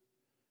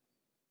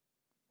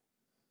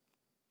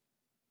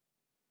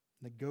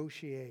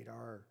negotiate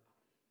our,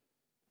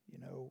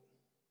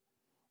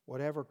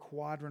 whatever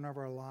quadrant of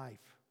our life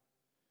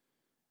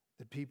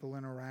that people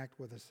interact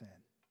with us in.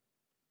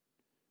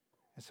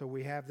 And so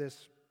we have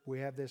this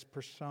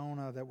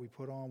persona that we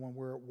put on when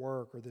we're at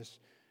work, or this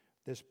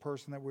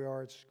person that we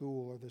are at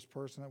school, or this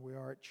person that we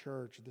are at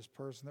church, or this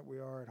person that we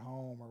are at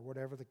home, or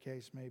whatever the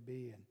case may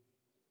be. And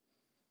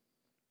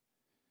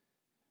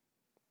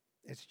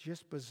it's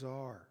just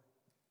bizarre.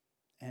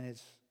 And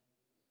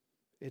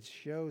it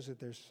shows that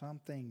there's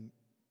something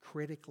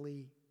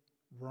critically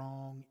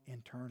wrong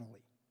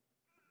internally.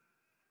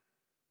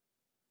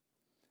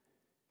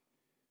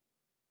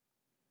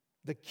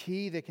 The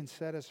key that can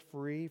set us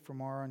free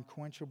from our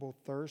unquenchable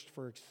thirst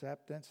for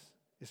acceptance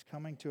is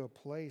coming to a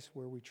place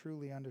where we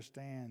truly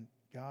understand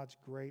God's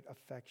great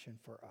affection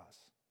for us.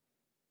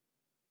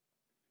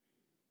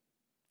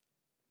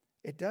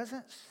 It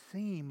doesn't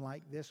seem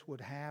like this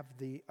would have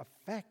the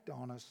effect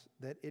on us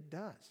that it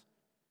does.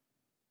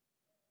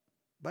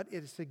 But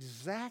it's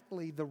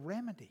exactly the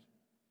remedy.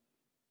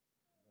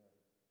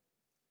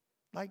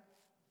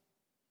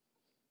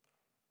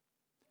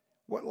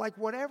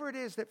 Whatever it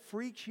is that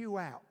freaks you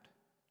out.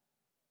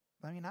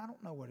 I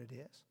don't know what it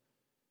is.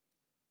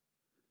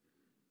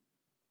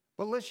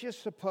 But let's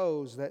just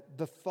suppose that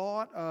the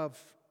thought of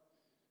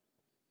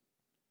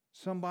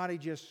somebody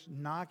just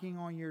knocking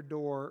on your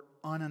door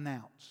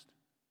unannounced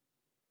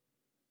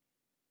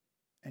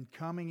and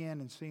coming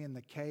in and seeing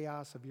the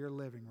chaos of your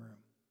living room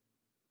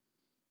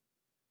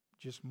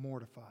just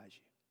mortifies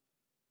you.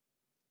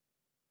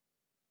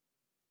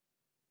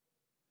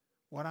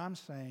 What I'm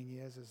saying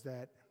is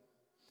that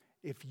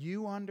if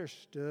you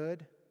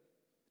understood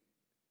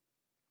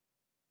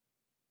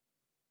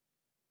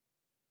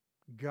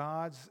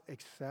God's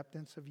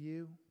acceptance of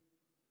you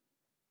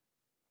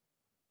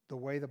the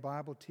way the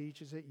Bible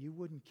teaches it, you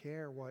wouldn't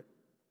care what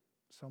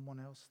someone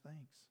else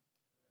thinks.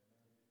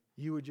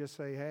 You would just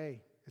say,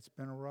 hey, it's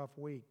been a rough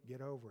week.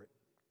 Get over it.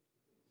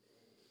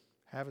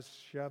 Have us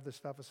shove the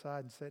stuff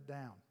aside and sit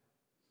down.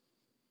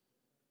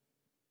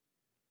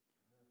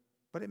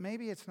 But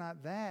maybe it's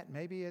not that.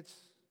 Maybe it's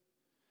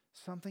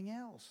something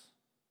else.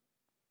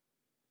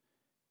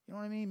 You know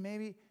what I mean?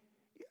 Maybe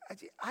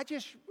I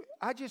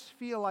just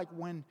feel like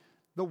when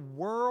the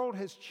world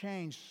has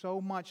changed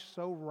so much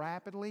so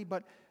rapidly,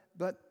 but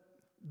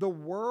the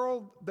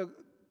world,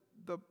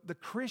 the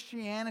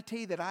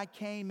Christianity that I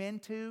came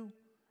into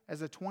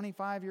as a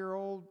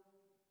 25-year-old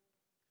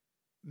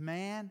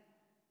man,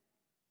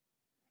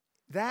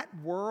 that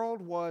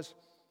world was,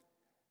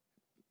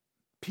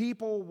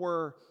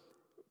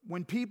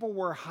 when people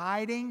were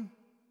hiding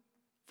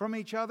from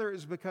each other, it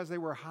was because they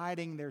were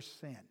hiding their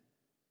sin.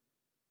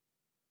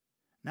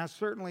 Now,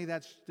 certainly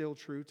that's still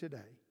true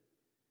today.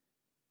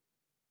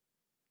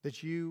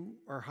 That you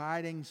are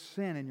hiding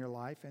sin in your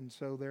life, and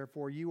so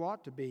therefore you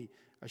ought to be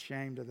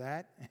ashamed of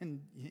that,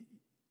 and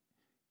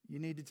you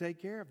need to take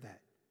care of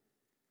that.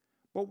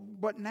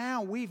 But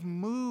now we've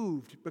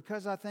moved,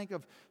 because I think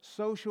of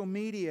social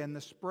media and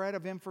the spread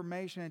of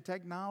information and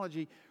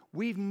technology,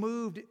 we've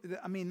moved.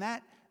 I mean,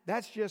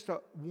 that's just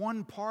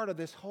one part of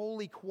this whole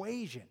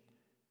equation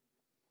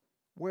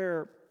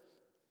where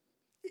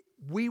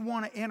we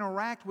want to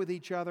interact with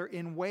each other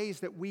in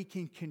ways that we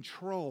can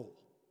control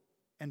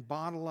and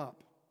bottle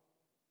up.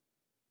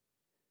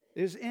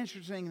 It was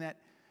interesting that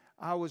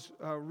I was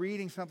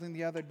reading something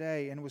the other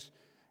day, and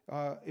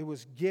it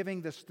was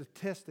giving the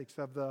statistics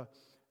of the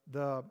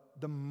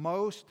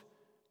most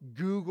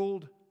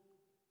Googled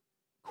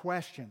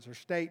questions or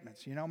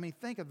statements. You know, I mean,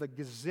 think of the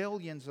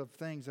gazillions of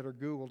things that are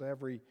Googled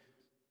every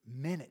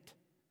minute.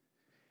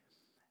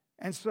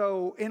 And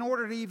so in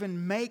order to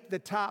even make the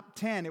top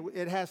 10,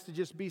 it has to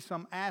just be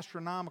some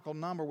astronomical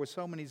number with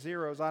so many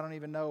zeros, I don't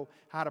even know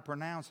how to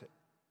pronounce it.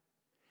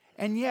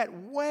 And yet,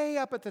 way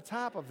up at the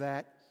top of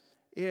that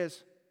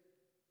is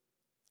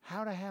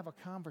how to have a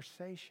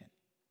conversation.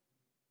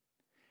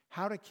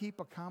 How to keep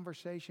a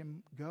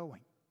conversation going.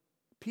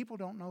 People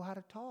don't know how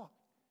to talk.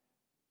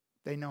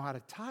 They know how to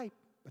type,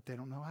 but they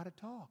don't know how to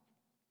talk.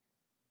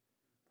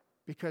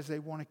 Because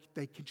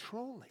they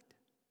control it.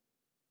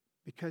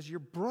 Because you're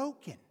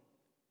broken.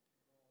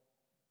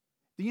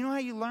 Do you know how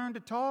you learn to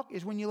talk?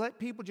 Is when you let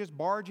people just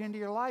barge into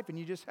your life and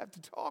you just have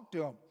to talk to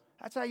them.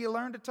 That's how you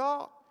learn to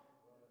talk.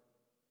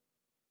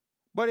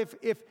 But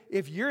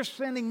if you're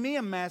sending me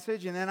a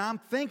message and then I'm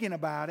thinking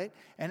about it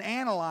and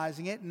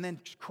analyzing it and then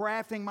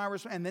crafting my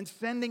response and then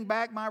sending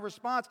back my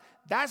response,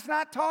 that's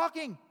not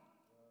talking.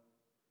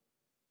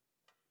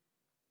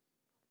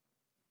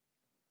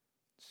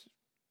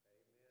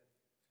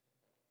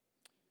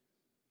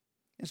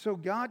 And so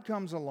God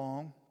comes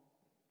along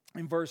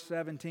in verse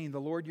 17, the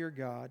Lord your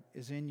God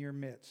is in your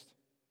midst.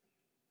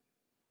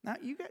 Now,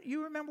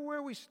 you remember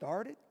where we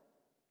started?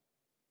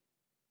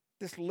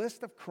 This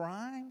list of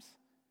crimes?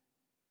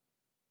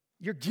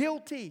 You're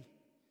guilty.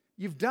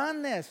 You've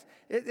done this.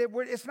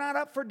 It's not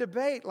up for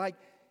debate. Like,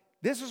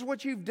 this is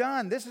what you've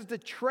done. This is the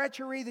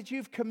treachery that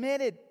you've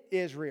committed,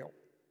 Israel.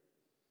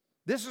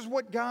 This is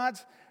what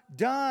God's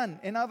done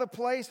in other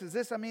places.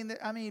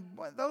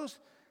 Those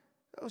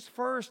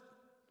first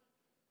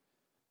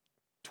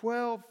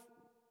 12,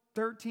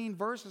 13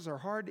 verses are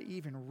hard to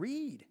even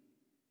read.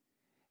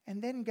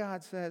 And then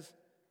God says,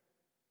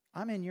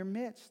 I'm in your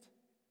midst.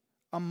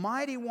 A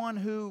mighty one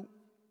who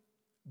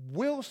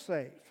will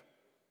save.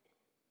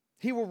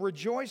 He will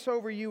rejoice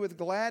over you with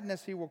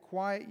gladness. He will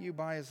quiet you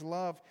by his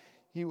love.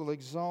 He will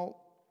exalt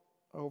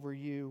over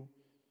you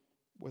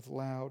with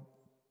loud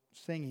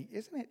singing.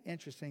 Isn't it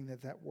interesting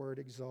that word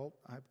exalt,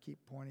 I keep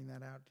pointing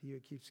that out to you,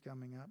 it keeps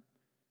coming up.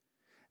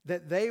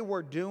 That they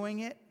were doing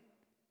it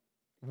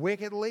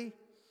wickedly,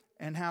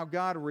 and how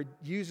God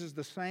uses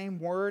the same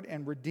word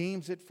and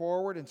redeems it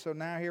forward. And so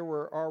now here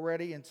we're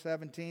already in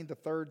 17, the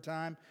third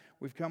time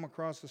we've come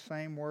across the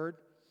same word.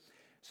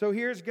 So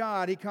here's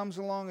God. He comes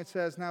along and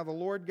says, now the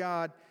Lord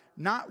God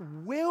not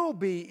will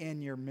be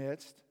in your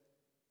midst,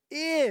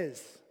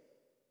 is.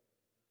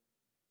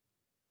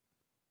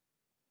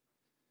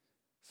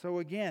 So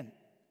again,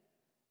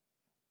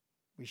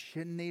 we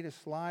shouldn't need a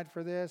slide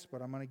for this,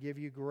 but I'm going to give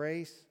you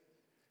grace.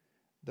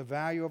 The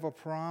value of a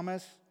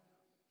promise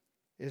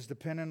is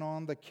dependent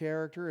on the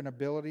character and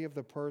ability of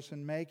the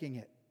person making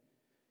it.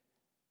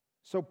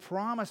 So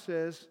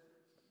promises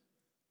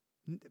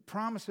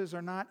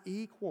are not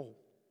equal.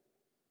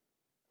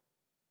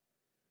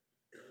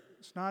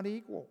 It's not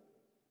equal.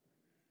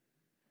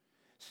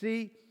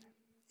 See,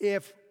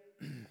 if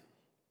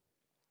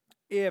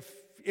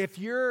if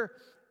your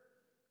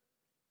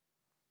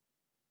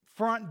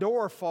front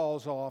door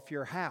falls off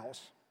your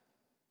house,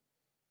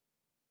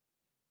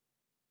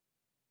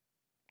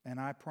 and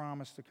I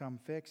promise to come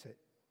fix it,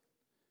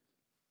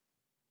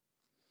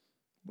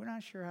 we're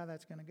not sure how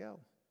that's going to go.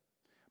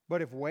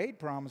 But if Wade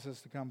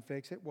promises to come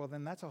fix it, well,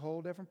 then that's a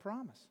whole different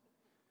promise.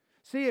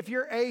 See, if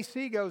your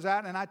AC goes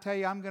out and I tell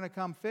you I'm going to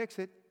come fix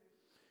it,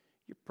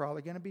 you're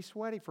probably going to be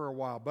sweaty for a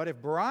while. But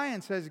if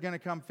Brian says he's going to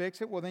come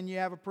fix it, well, then you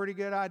have a pretty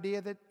good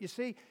idea that, you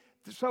see,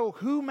 so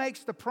who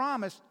makes the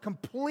promise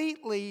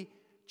completely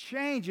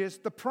changes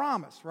the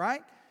promise,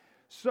 right?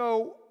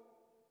 So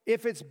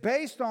if it's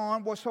based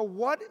on, well, so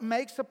what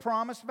makes the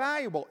promise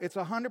valuable? It's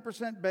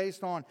 100%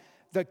 based on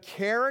the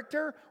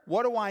character.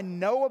 What do I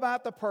know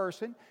about the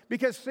person?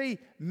 Because, see,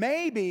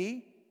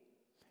 maybe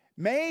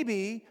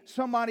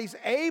somebody's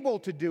able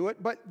to do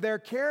it, but their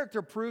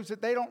character proves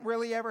that they don't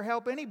really ever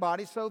help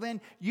anybody, so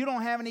then you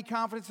don't have any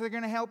confidence they're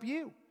going to help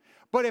you.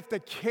 But if the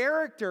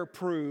character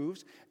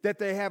proves that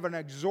they have an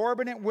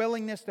exorbitant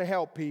willingness to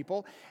help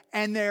people,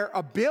 and their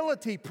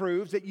ability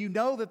proves that you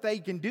know that they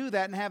can do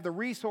that and have the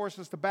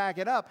resources to back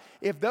it up,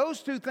 if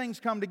those two things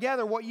come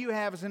together, what you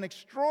have is an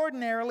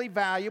extraordinarily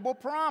valuable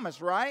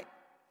promise, right?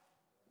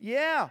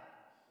 Yeah.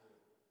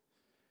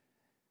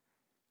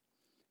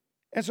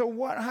 And so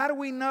how do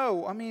we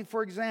know? I mean,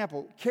 for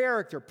example,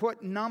 character.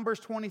 Put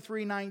Numbers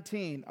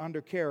 23:19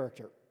 under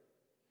character.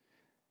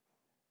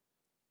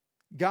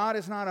 God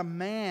is not a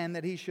man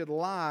that he should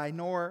lie,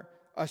 nor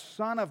a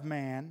son of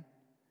man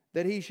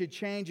that he should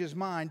change his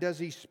mind. Does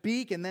he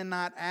speak and then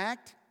not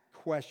act?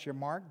 Question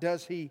mark.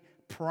 Does he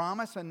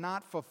promise and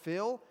not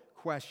fulfill?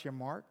 Question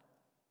mark.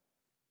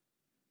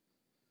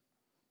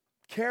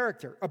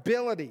 Character,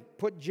 ability.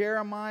 Put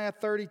Jeremiah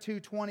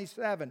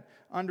 32:27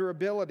 under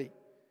ability.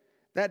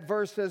 That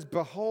verse says,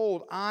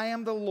 "Behold, I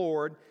am the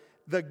Lord,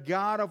 the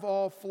God of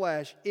all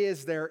flesh.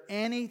 Is there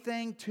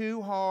anything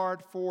too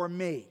hard for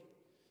me?"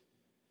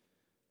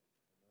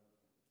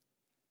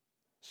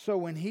 So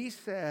when he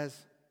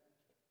says,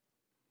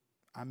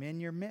 "I'm in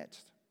your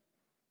midst,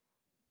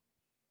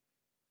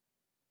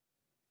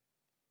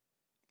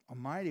 a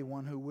mighty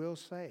one who will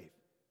save."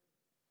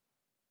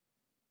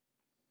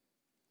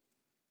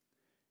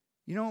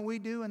 You know what we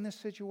do in this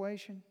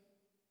situation?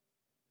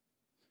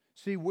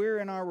 See, we're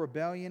in our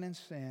rebellion and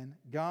sin.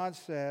 God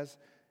says,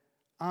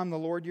 "I'm the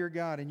Lord your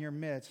God in your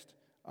midst,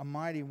 a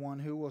mighty one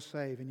who will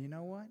save." And you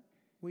know what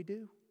we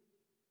do?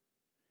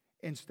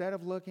 Instead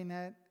of looking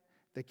at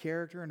the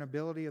character and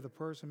ability of the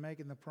person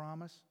making the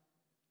promise,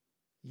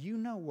 you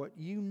know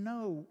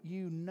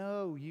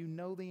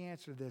the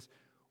answer to this.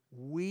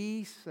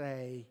 We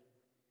say,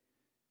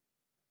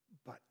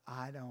 "But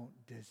I don't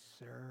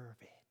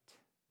deserve it."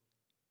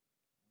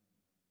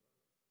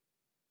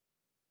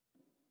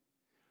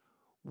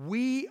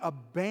 We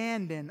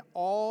abandon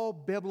all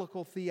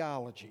biblical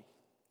theology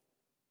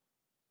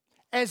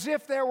as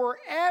if there were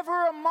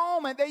ever a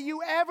moment that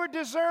you ever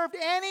deserved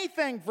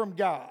anything from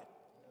God.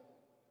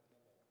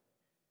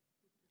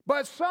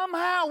 But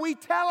somehow we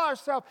tell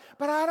ourselves,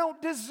 "But I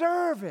don't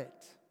deserve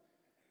it.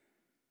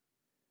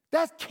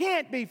 That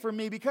can't be for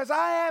me because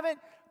I haven't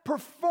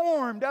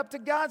performed up to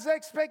God's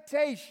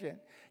expectation.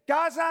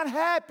 God's not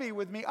happy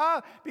with me.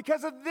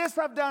 Because of this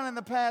I've done in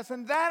the past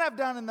and that I've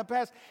done in the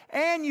past."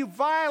 And you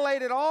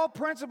violated all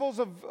principles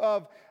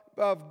of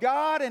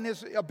God and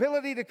his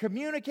ability to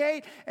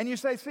communicate. And you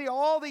say, "See,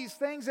 all these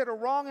things that are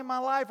wrong in my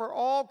life are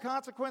all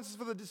consequences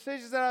for the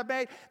decisions that I've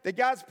made that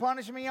God's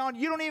punishing me on."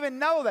 You don't even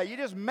know that. You're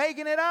just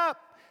making it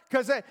up.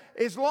 Because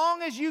as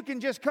long as you can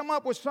just come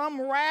up with some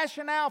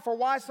rationale for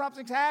why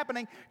something's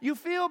happening, you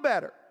feel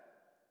better.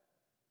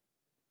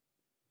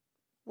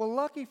 Well,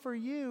 lucky for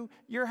you,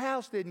 your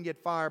house didn't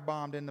get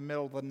firebombed in the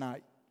middle of the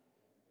night.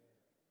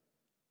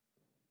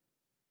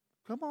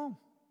 Come on.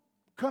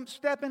 Come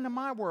step into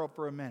my world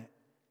for a minute.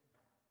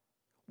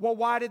 Well,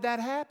 why did that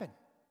happen?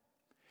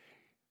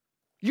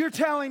 You're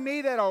telling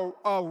me that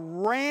a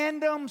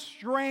random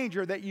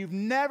stranger that you've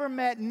never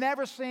met,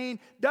 never seen,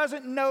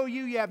 doesn't know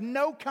you, you have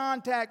no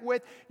contact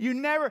with, you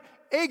never...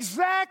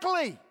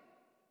 Exactly.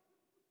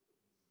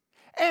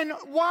 And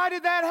why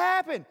did that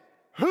happen?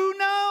 Who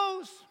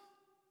knows?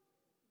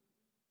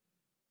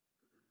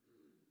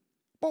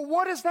 But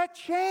what does that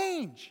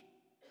change?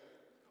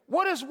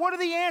 What are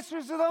the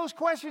answers to those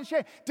questions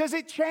change? Does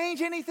it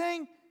change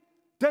anything?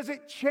 Does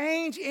it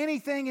change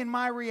anything in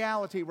my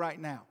reality right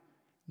now?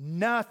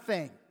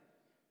 Nothing.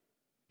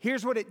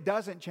 Here's what it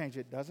doesn't change.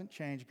 It doesn't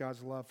change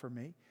God's love for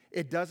me.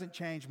 It doesn't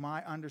change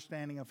my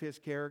understanding of his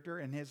character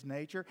and his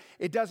nature.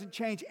 It doesn't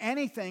change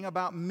anything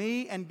about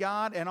me and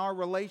God and our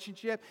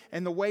relationship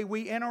and the way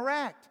we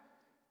interact.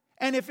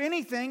 And if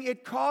anything,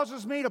 it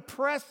causes me to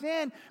press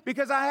in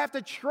because I have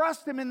to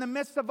trust him in the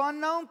midst of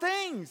unknown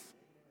things.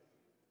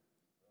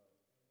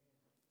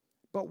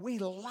 But we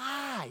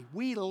lie.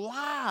 We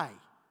lie.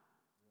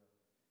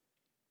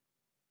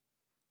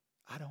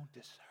 I don't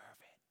deserve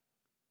it.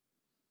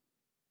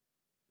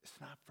 It's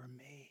not for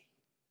me.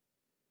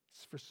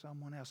 It's for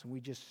someone else. And we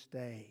just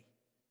stay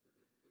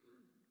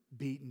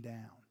beaten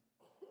down.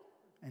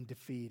 and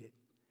defeated.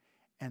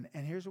 And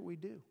here's what we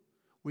do.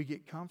 We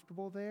get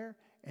comfortable there,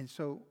 and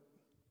so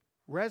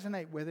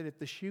resonate with it. If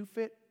the shoe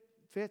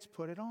fits,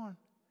 put it on.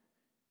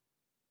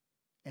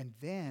 And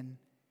then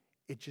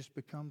it just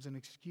becomes an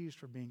excuse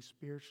for being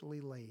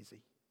spiritually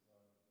lazy.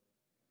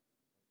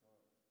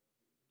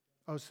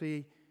 Oh,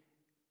 see,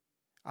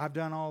 I've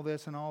done all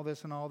this and all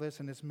this and all this,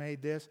 and it's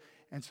made this,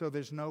 and so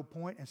there's no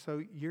point, and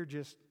so you're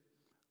just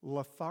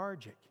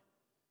lethargic.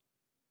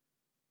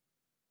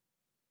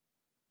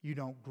 You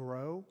don't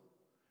grow.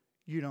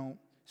 You don't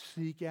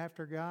seek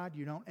after God.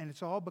 You don't, and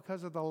it's all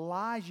because of the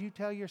lies you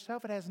tell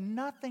yourself. It has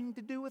nothing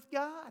to do with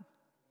God.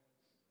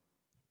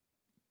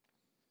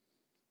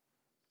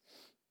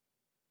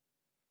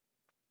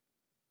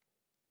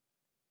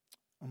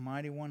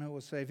 Almighty One who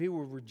will save. He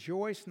will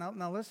rejoice.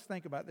 Now let's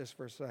think about this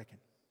for a second.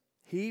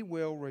 He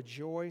will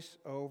rejoice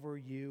over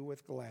you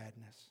with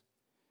gladness.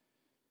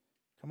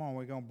 Come on,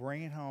 we're going to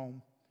bring it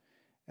home,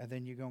 and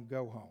then you're going to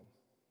go home.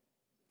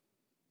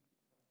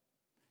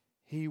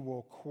 He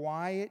will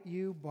quiet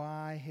you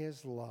by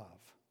His love.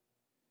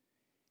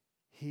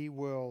 He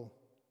will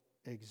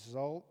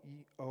exult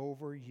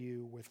over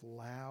you with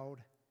loud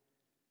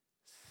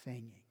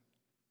singing.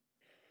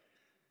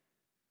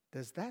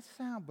 Does that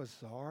sound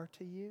bizarre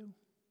to you?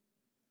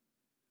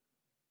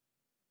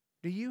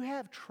 Do you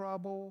have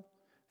trouble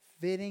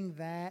fitting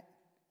that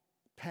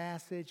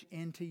passage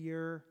into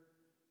your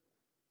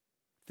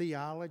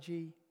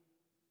theology?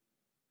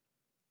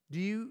 Do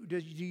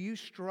you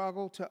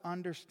struggle to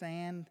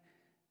understand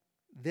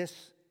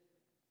this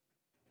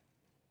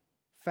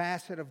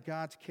facet of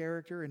God's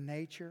character and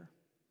nature?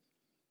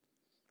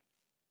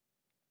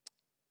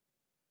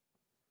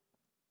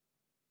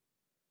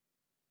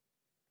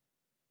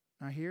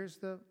 Now here's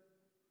the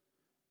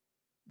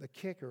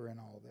kicker in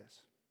all this.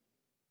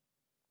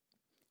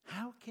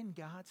 How can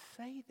God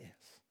say this?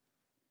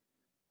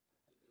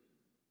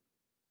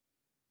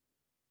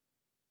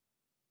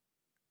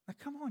 Now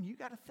come on, you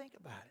got to think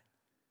about it.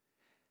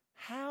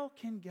 How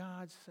can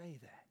God say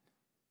that?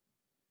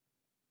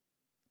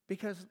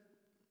 Because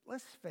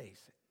let's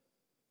face it.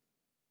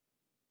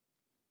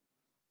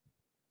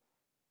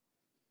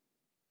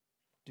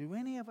 Do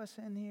any of us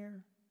in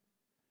here,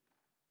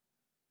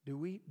 do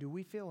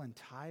we feel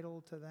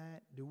entitled to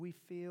that? Do we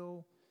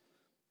feel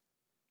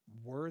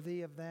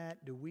worthy of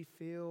that? Do we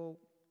feel?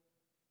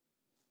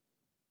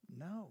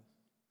 No,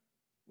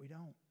 we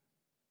don't.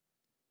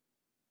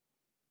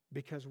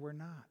 Because we're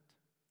not.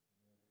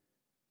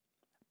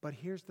 But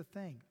here's the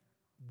thing.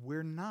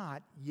 We're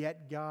not,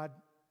 yet God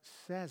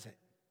says it.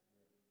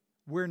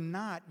 We're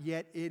not,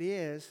 yet it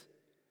is.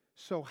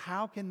 So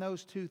how can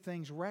those two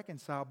things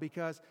reconcile?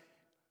 Because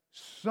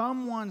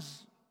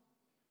someone's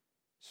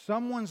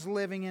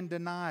living in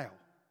denial.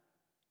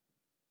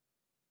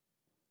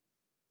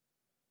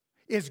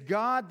 Is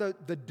God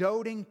the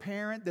doting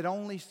parent that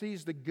only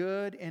sees the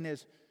good in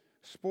his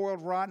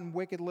spoiled, rotten,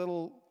 wicked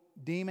little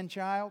demon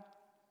child?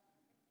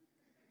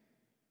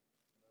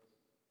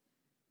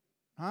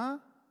 Huh?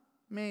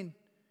 I mean,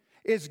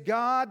 is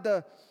God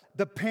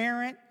the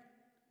parent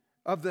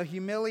of the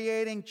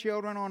humiliating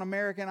children on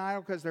American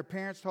Idol because their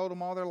parents told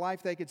them all their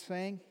life they could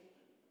sing?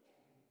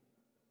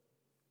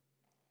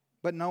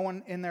 But no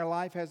one in their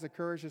life has the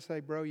courage to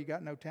say, bro, you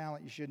got no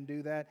talent, you shouldn't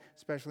do that,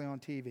 especially on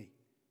TV.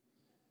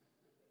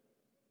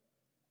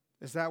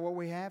 Is that what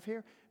we have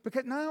here?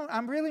 Because no, I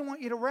really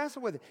want you to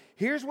wrestle with it.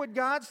 Here's what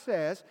God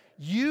says.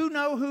 You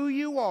know who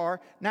you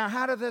are. Now,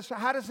 how does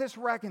this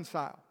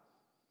reconcile?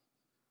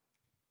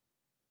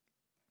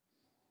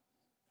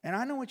 And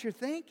I know what you're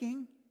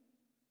thinking,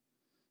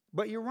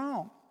 but you're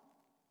wrong.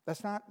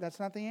 That's not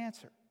the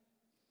answer.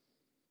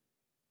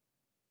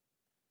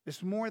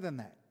 It's more than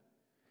that.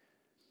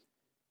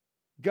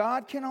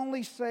 God can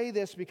only say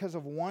this because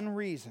of one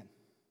reason,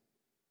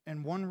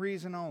 and one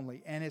reason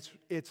only, and it's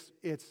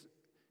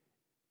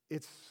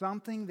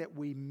something that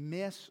we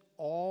miss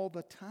all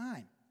the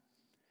time.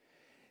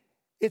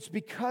 It's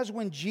because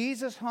when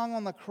Jesus hung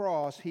on the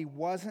cross, He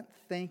wasn't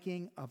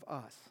thinking of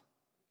us.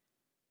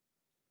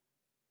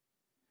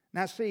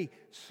 Now see,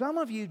 some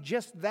of you,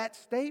 just that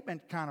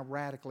statement kind of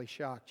radically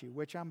shocked you,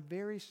 which I'm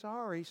very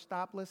sorry.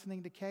 Stop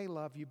listening to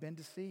K-Love. You've been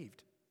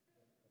deceived.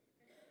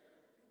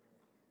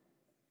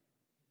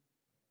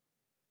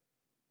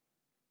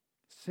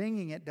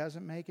 Singing it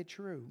doesn't make it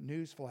true.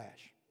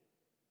 Newsflash.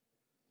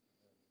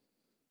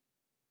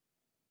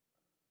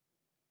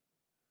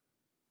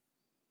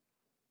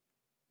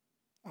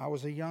 I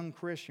was a young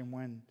Christian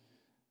when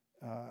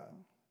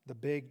the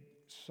big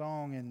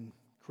song in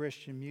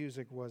Christian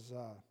music was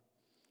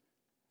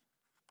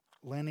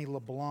Lenny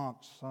LeBlanc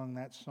sung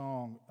that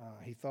song,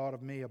 He Thought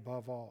of Me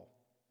Above All.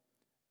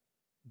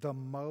 The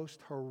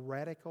most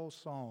heretical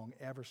song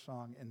ever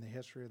sung in the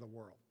history of the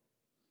world.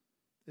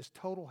 It's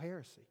total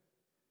heresy.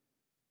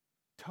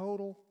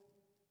 Total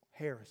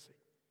heresy.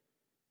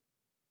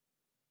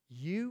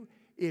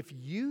 If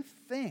you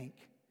think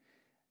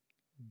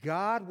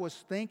God was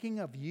thinking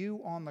of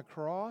you on the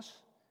cross,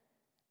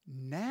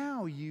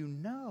 now you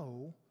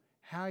know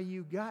how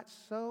you got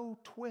so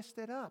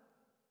twisted up.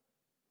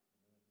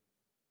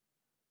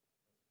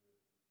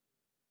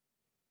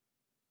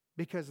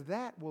 Because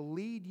that will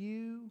lead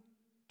you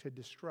to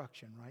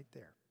destruction right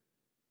there.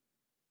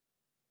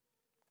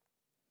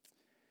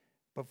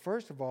 But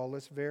first of all,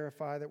 let's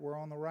verify that we're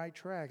on the right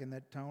track and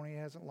that Tony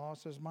hasn't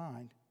lost his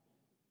mind.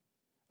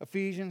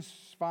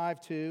 Ephesians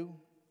 5:2,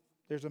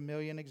 there's a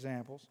million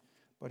examples,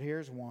 but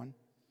here's one.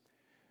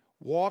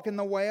 Walk in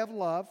the way of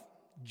love,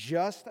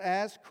 just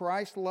as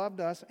Christ loved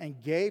us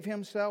and gave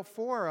himself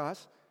for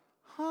us.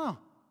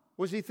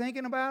 Was he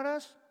thinking about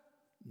us?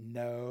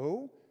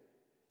 No.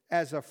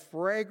 As a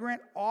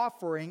fragrant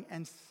offering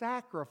and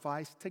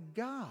sacrifice to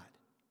God.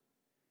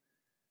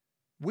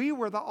 We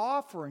were the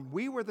offering.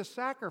 We were the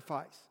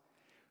sacrifice.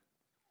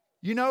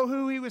 You know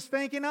who he was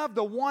thinking of?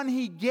 The one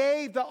he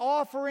gave the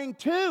offering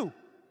to.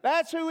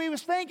 That's who he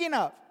was thinking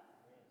of.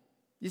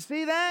 You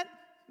see that?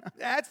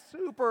 That's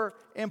super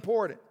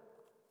important.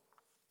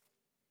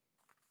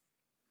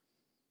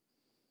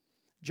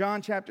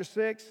 John chapter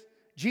 6,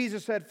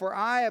 Jesus said, "For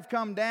I have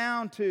come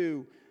down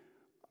to,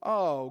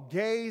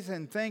 gaze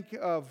and think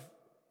of,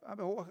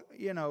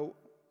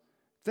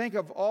 think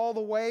of all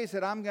the ways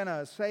that I'm going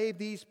to save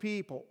these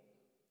people."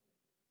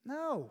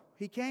 No,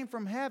 he came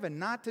from heaven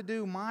not to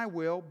do my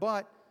will,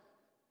 but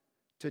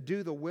to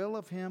do the will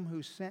of him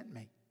who sent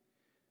me.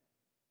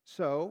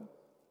 So,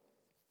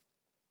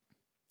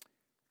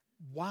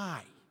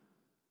 why?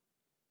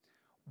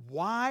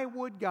 Why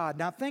would God?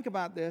 Now think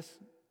about this.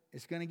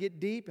 It's going to get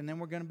deep and then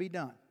we're going to be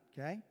done,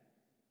 okay?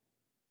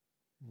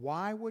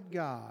 Why would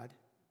God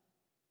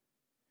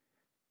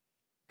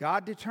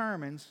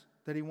determines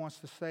that he wants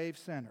to save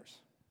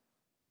sinners.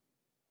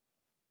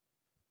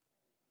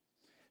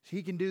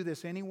 He can do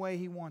this any way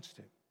he wants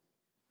to.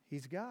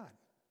 He's God.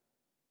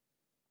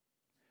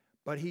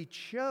 But he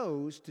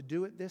chose to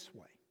do it this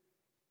way.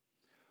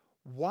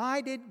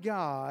 Why did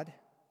God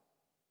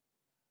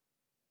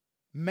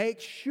make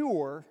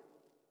sure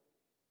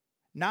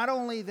not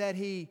only that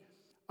he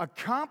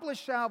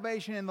accomplished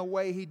salvation in the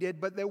way he did,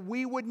 but that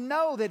we would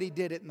know that he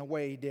did it in the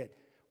way he did?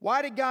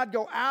 Why did God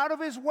go out of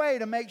his way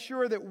to make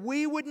sure that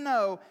we would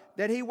know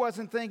that he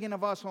wasn't thinking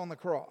of us on the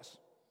cross?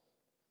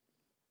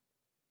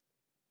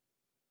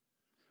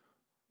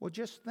 Well,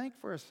 just think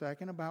for a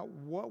second about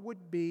what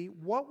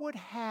would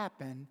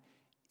happen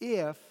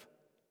if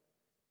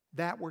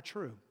that were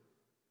true.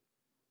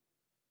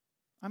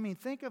 I mean,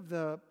 think of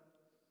the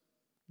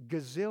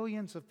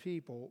gazillions of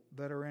people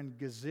that are in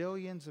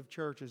gazillions of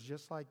churches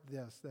just like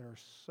this that are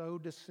so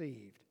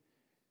deceived,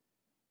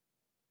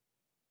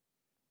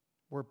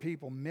 where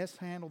people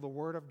mishandle the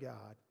Word of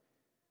God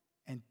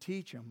and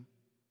teach them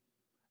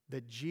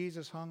that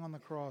Jesus hung on the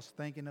cross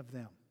thinking of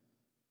them.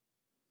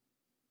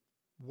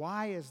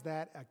 Why is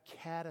that a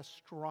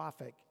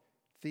catastrophic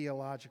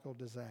theological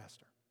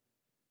disaster?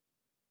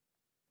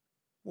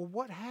 Well,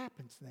 what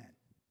happens then?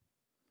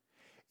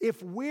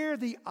 If we're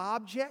the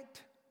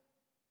object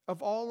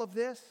of all of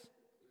this,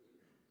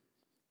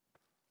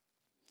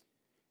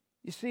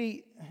 you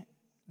see,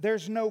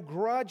 there's no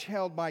grudge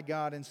held by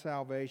God in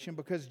salvation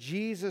because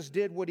Jesus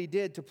did what he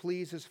did to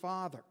please his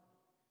Father.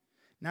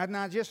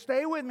 Now just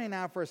stay with me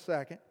now for a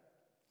second.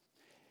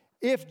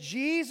 If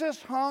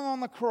Jesus hung on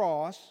the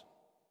cross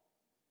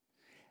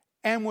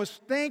and was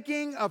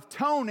thinking of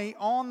Tony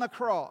on the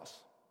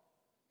cross,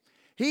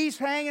 he's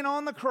hanging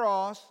on the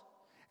cross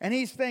and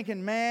he's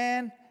thinking,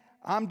 man,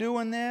 I'm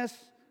doing this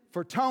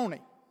for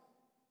Tony.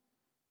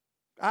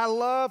 I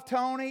love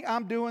Tony.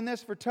 I'm doing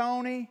this for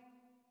Tony.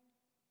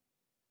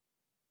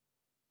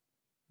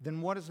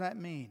 Then what does that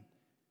mean?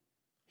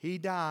 He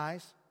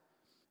dies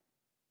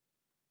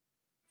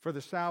for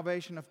the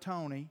salvation of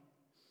Tony.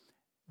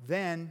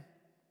 Then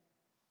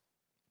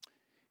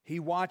he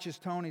watches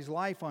Tony's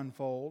life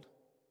unfold.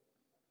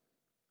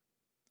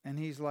 And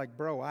he's like,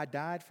 bro, I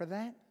died for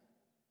that?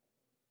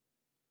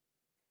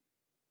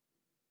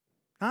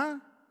 Huh?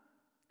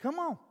 Come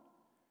on.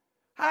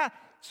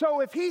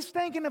 So if he's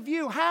thinking of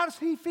you, how does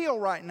he feel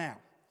right now?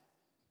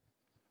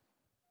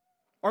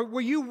 Or were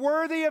you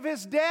worthy of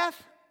his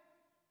death?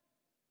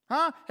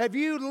 Huh? Have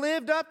you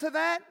lived up to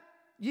that?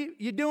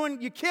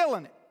 You're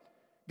killing it.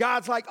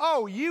 God's like,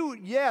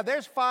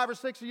 there's 5 or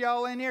 6 of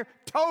y'all in here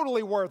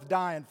totally worth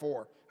dying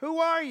for. Who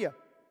are you?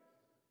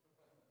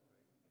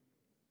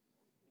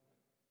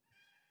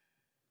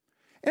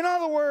 In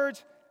other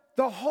words,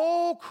 the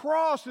whole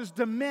cross is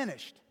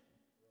diminished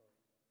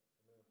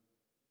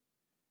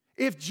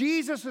if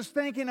Jesus is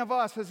thinking of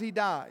us as he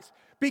dies.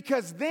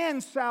 Because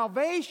then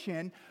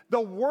salvation,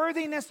 the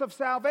worthiness of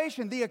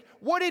salvation,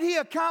 what did he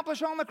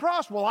accomplish on the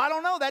cross? Well, I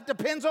don't know. That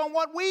depends on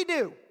what we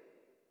do.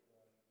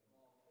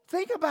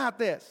 Think about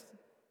this.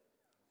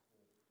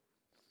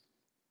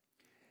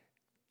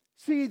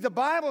 See, the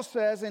Bible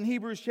says in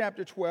Hebrews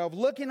chapter 12,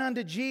 looking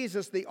unto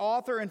Jesus, the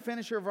author and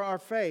finisher of our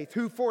faith,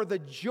 who for the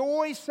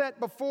joy set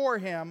before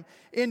him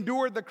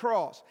endured the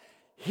cross.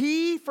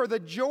 He, for the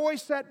joy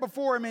set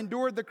before him,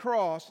 endured the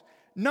cross,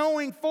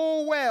 knowing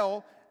full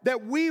well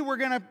that we were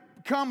going to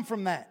come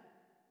from that.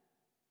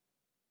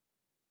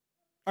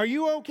 Are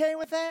you okay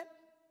with that?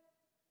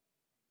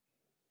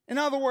 In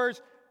other words,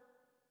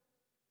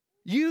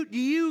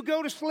 You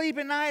go to sleep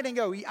at night and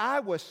go, I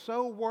was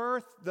so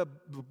worth the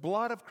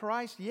blood of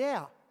Christ?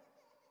 Yeah.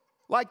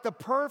 Like the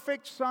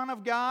perfect Son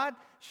of God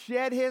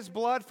shed His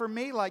blood for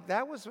me. Like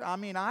that was,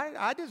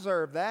 I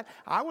deserve that.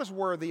 I was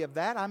worthy of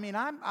that.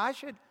 I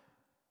should.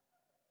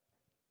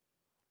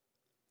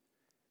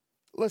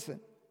 Listen.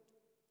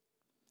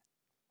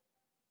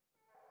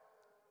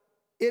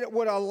 It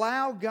would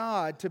allow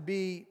God to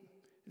be,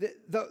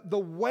 the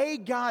way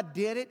God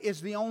did it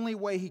is the only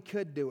way He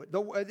could do it.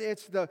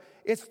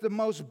 It's the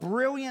most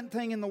brilliant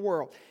thing in the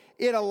world.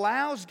 It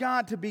allows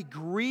God to be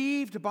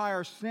grieved by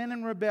our sin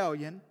and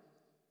rebellion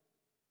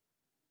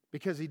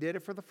because He did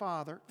it for the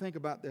Father. Think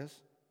about this.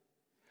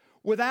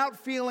 Without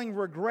feeling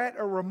regret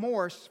or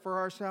remorse for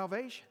our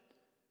salvation.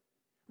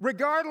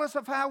 Regardless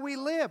of how we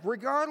live,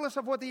 regardless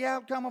of what the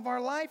outcome of our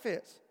life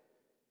is.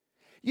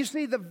 You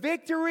see, the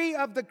victory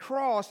of the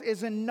cross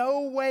is in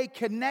no way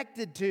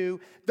connected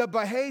to the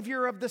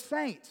behavior of the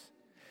saints.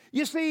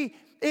 You see,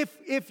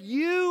 if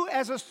you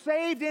as a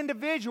saved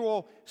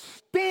individual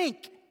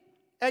stink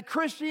at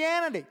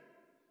Christianity,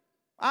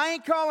 I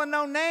ain't calling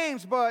no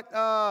names,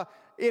 but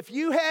if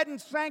you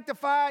hadn't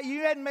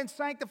been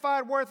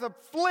sanctified worth a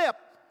flip,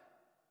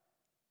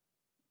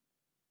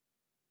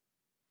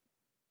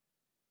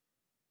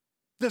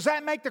 does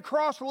that make the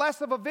cross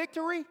less of a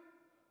victory?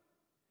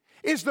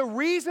 Is the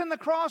reason the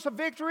cross of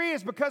victory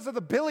is because of the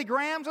Billy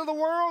Grahams of the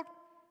world?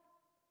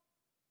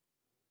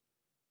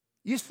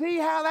 You see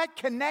how that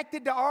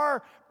connected to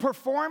our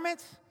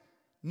performance?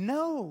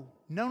 No,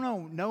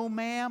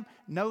 ma'am,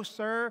 no,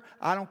 sir.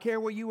 I don't care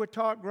what you were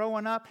taught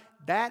growing up.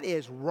 That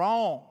is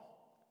wrong.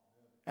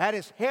 That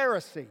is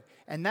heresy.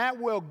 And that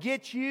will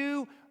get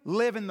you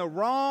living the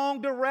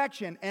wrong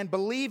direction and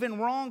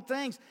believing wrong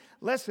things.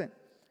 Listen,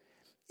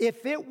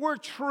 if it were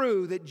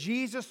true that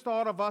Jesus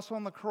thought of us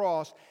on the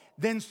cross,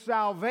 then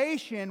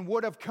salvation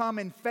would have come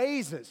in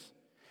phases.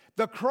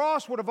 The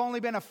cross would have only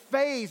been a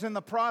phase in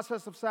the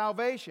process of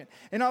salvation.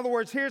 In other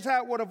words, here's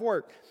how it would have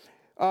worked.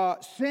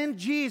 Send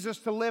Jesus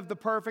to live the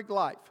perfect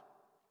life.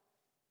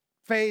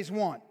 Phase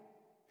 1.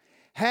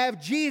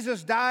 Have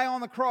Jesus die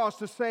on the cross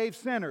to save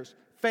sinners.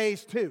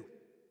 Phase 2.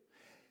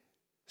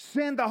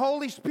 Send the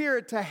Holy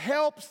Spirit to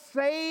help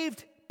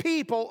saved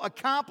people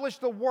accomplish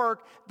the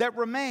work that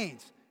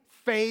remains.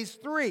 Phase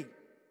 3.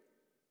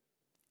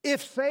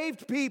 If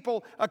saved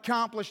people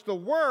accomplish the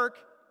work,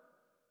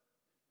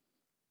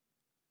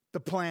 the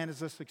plan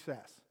is a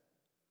success.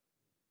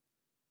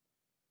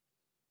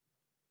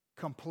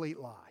 Complete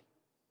lie.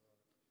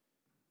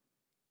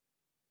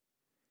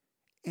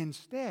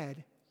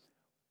 Instead,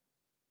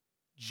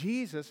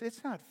 Jesus,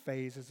 it's not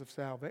phases of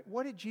salvation.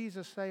 What did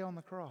Jesus say on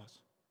the cross?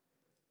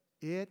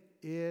 It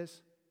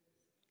is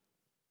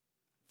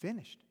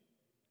finished.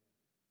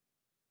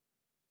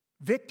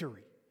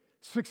 Victory.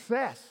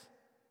 Success.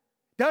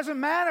 Doesn't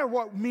matter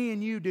what me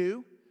and you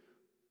do.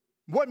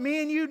 What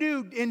me and you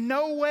do in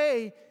no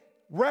way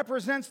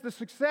represents the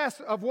success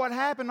of what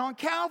happened on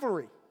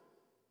Calvary.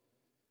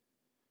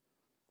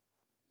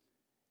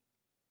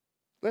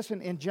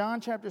 Listen, in John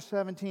chapter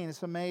 17,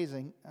 it's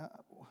amazing.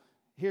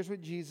 Here's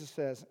what Jesus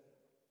says.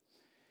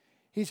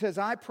 He says,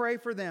 I pray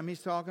for them.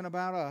 He's talking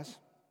about us.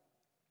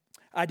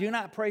 I do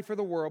not pray for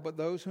the world, but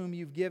those whom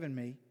you've given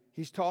me.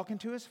 He's talking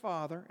to His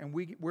Father, and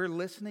we're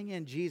listening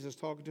in Jesus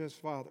talking to His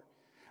Father.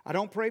 I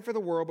don't pray for the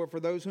world, but for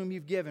those whom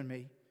you've given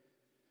me,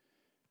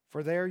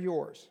 for they're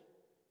yours.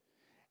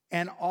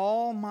 And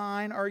all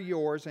mine are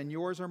yours, and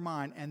yours are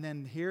mine. And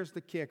then here's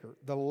the kicker.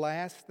 The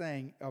last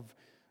thing of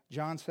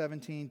John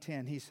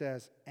 17:10, He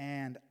says,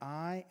 and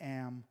I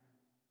am.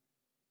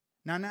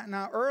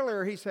 Now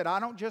earlier He said, I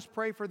don't just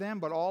pray for them,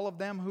 but all of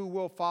them who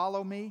will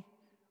follow me.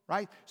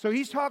 Right? So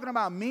He's talking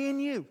about me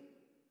and you.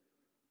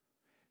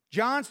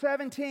 John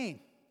 17.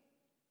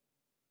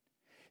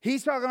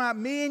 He's talking about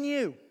me and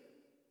you.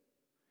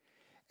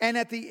 And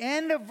at the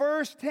end of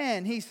verse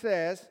 10, He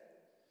says,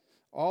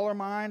 all are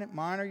mine,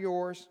 mine are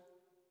yours.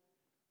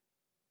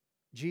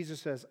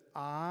 Jesus says,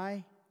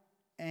 I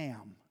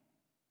am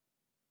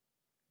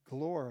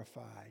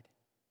glorified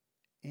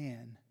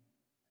in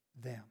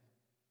them.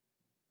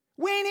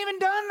 We ain't even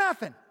done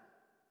nothing.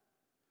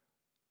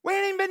 We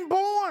ain't even been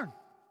born.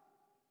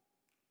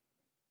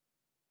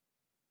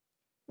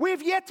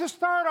 We've yet to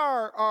start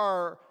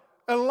our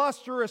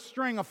illustrious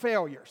string of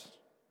failures.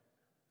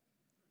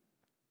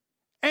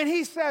 And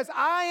He says,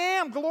 I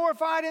am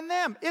glorified in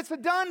them. It's a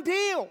done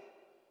deal.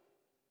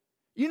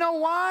 You know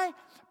why?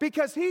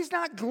 Because He's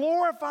not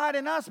glorified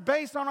in us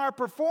based on our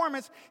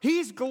performance.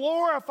 He's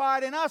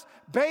glorified in us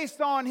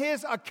based on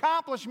His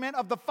accomplishment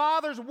of the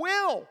Father's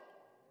will.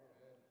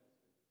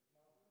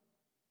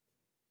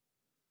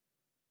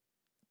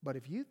 But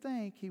if you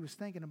think He was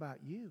thinking about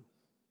you,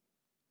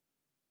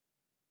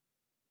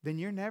 then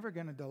you're never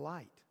going to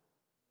delight.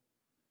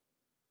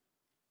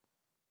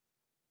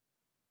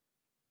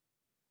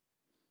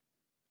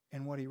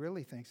 In what He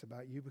really thinks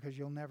about you, because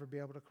you'll never be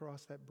able to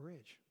cross that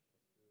bridge.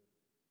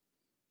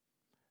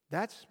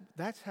 That's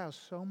how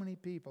so many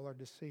people are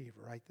deceived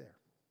right there.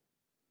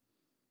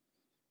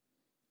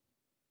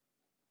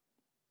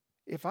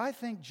 If I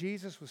think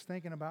Jesus was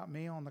thinking about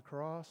me on the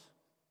cross,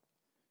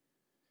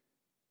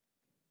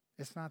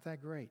 it's not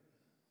that great.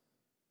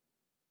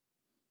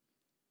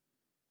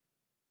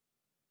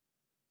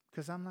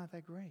 Because I'm not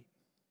that great.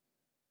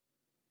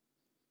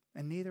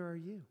 And neither are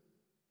you.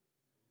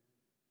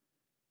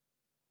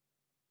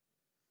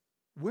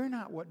 We're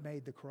not what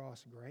made the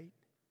cross great.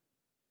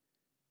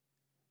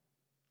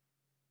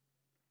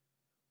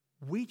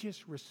 We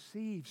just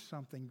received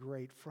something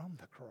great from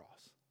the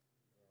cross.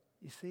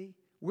 You see?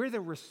 We're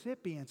the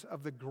recipients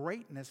of the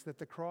greatness that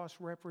the cross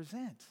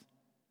represents.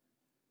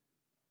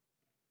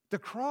 The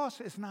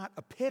cross is not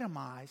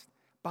epitomized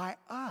by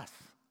us.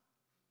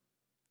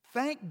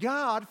 Thank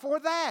God for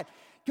that.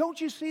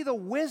 Don't you see the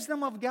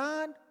wisdom of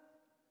God?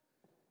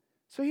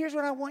 So here's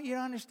what I want you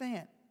to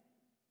understand.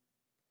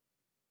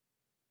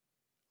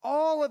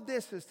 All of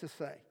this is to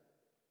say,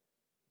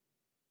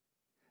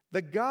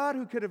 the God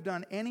who could have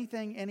done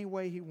anything any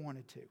way He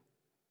wanted to,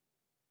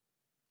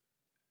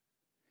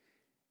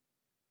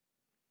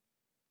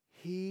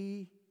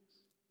 He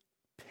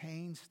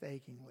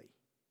painstakingly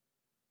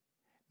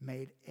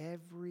made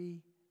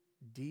every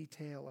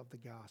detail of the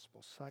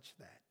gospel such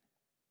that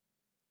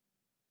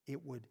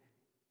it would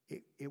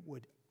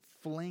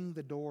fling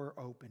the door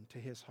open to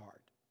His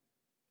heart,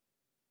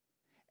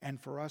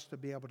 and for us to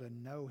be able to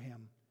know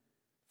Him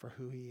for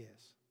who He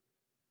is.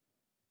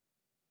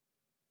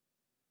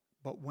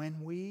 But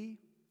when we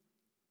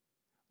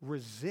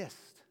resist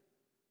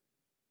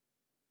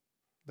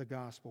the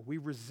gospel, we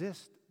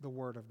resist the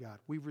Word of God,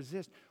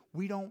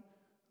 we don't,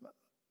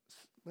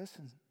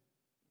 listen,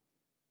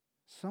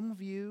 some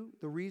of you,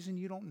 the reason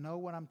you don't know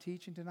what I'm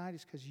teaching tonight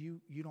is because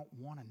you don't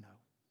want to know.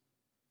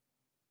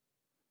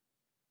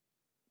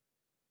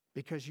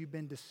 Because you've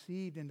been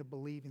deceived into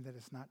believing that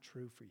it's not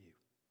true for you.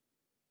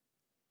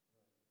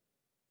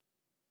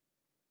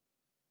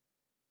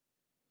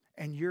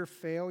 And your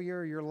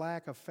failure, your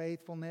lack of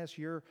faithfulness,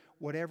 your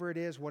whatever it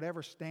is,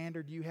 whatever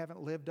standard you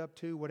haven't lived up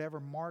to, whatever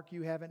mark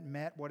you haven't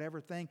met,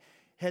 whatever thing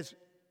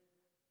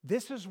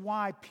this is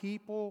why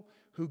people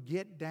who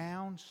get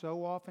down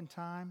so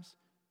oftentimes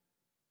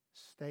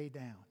stay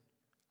down.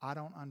 I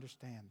don't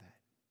understand that.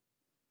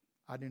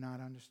 I do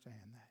not understand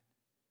that.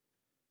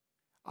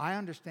 I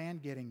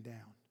understand getting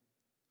down.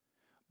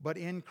 But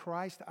in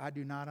Christ, I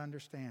do not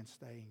understand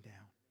staying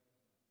down.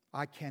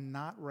 I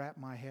cannot wrap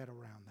my head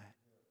around that.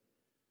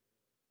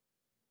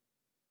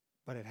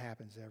 But it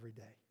happens every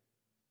day.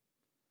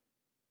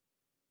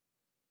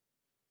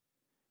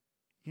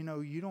 You know,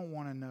 you don't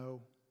want to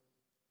know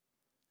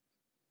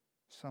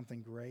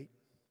something great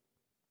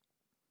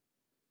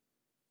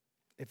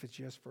if it's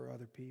just for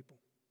other people.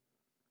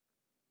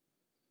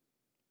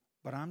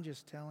 But I'm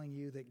just telling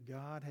you that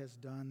God has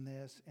done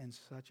this in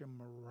such a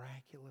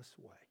miraculous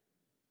way.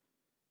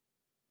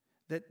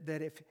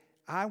 That if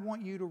I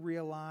want you to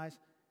realize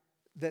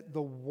that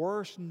the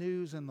worst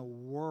news in the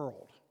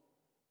world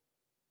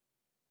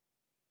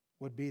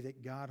would be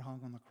that God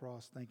hung on the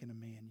cross thinking of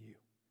me and you.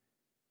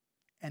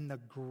 And the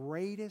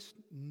greatest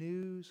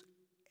news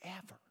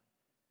ever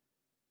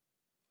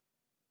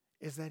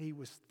is that He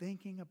was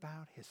thinking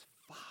about His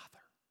Father.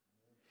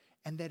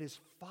 And that His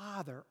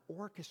Father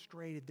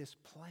orchestrated this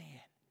plan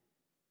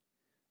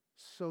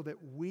so that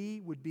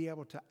we would be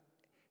able to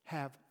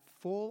have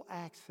full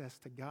access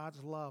to God's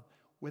love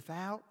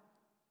without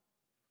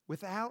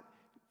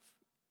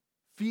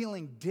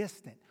feeling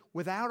distant,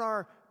 without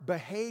our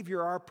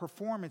behavior, our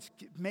performance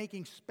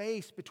making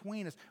space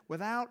between us,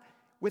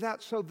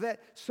 so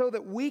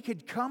that we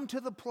could come to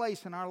the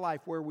place in our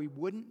life where we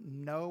wouldn't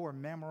know or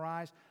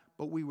memorize,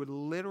 but we would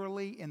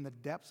literally, in the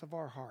depths of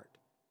our heart,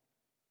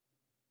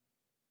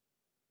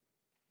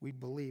 we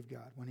believe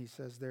God when He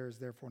says there is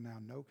therefore now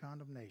no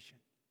condemnation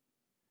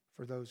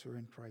for those who are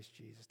in Christ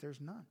Jesus. There's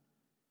none.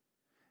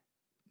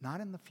 Not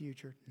in the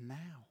future,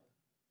 now.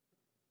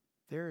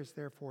 There is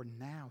therefore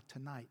now,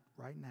 tonight,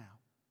 right now.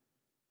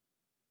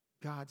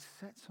 God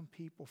set some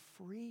people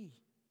free.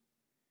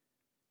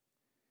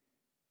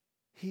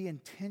 He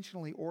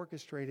intentionally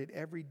orchestrated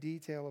every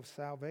detail of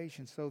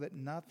salvation so that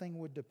nothing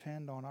would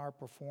depend on our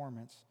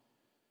performance.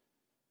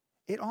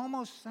 It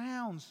almost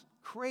sounds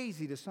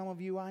crazy to some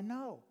of you, I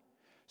know.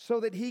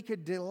 So that He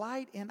could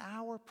delight in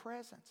our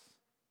presence.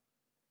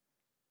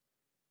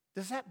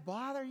 Does that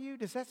bother you?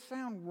 Does that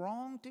sound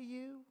wrong to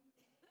you?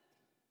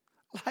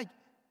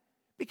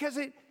 Because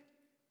it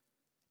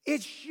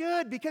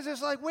should. Because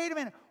it's like, wait a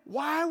minute.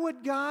 Why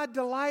would God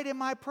delight in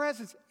my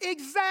presence?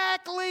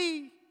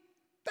 Exactly.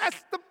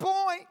 That's the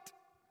point.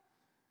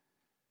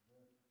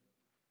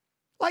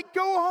 Like,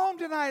 go home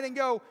tonight and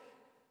go,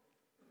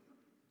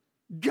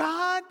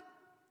 God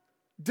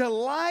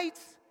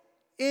delights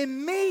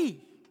in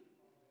me.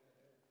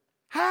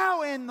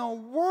 How in the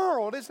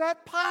world is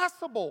that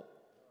possible?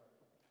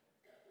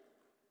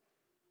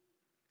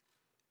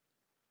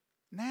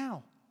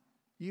 Now,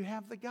 you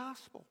have the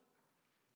gospel.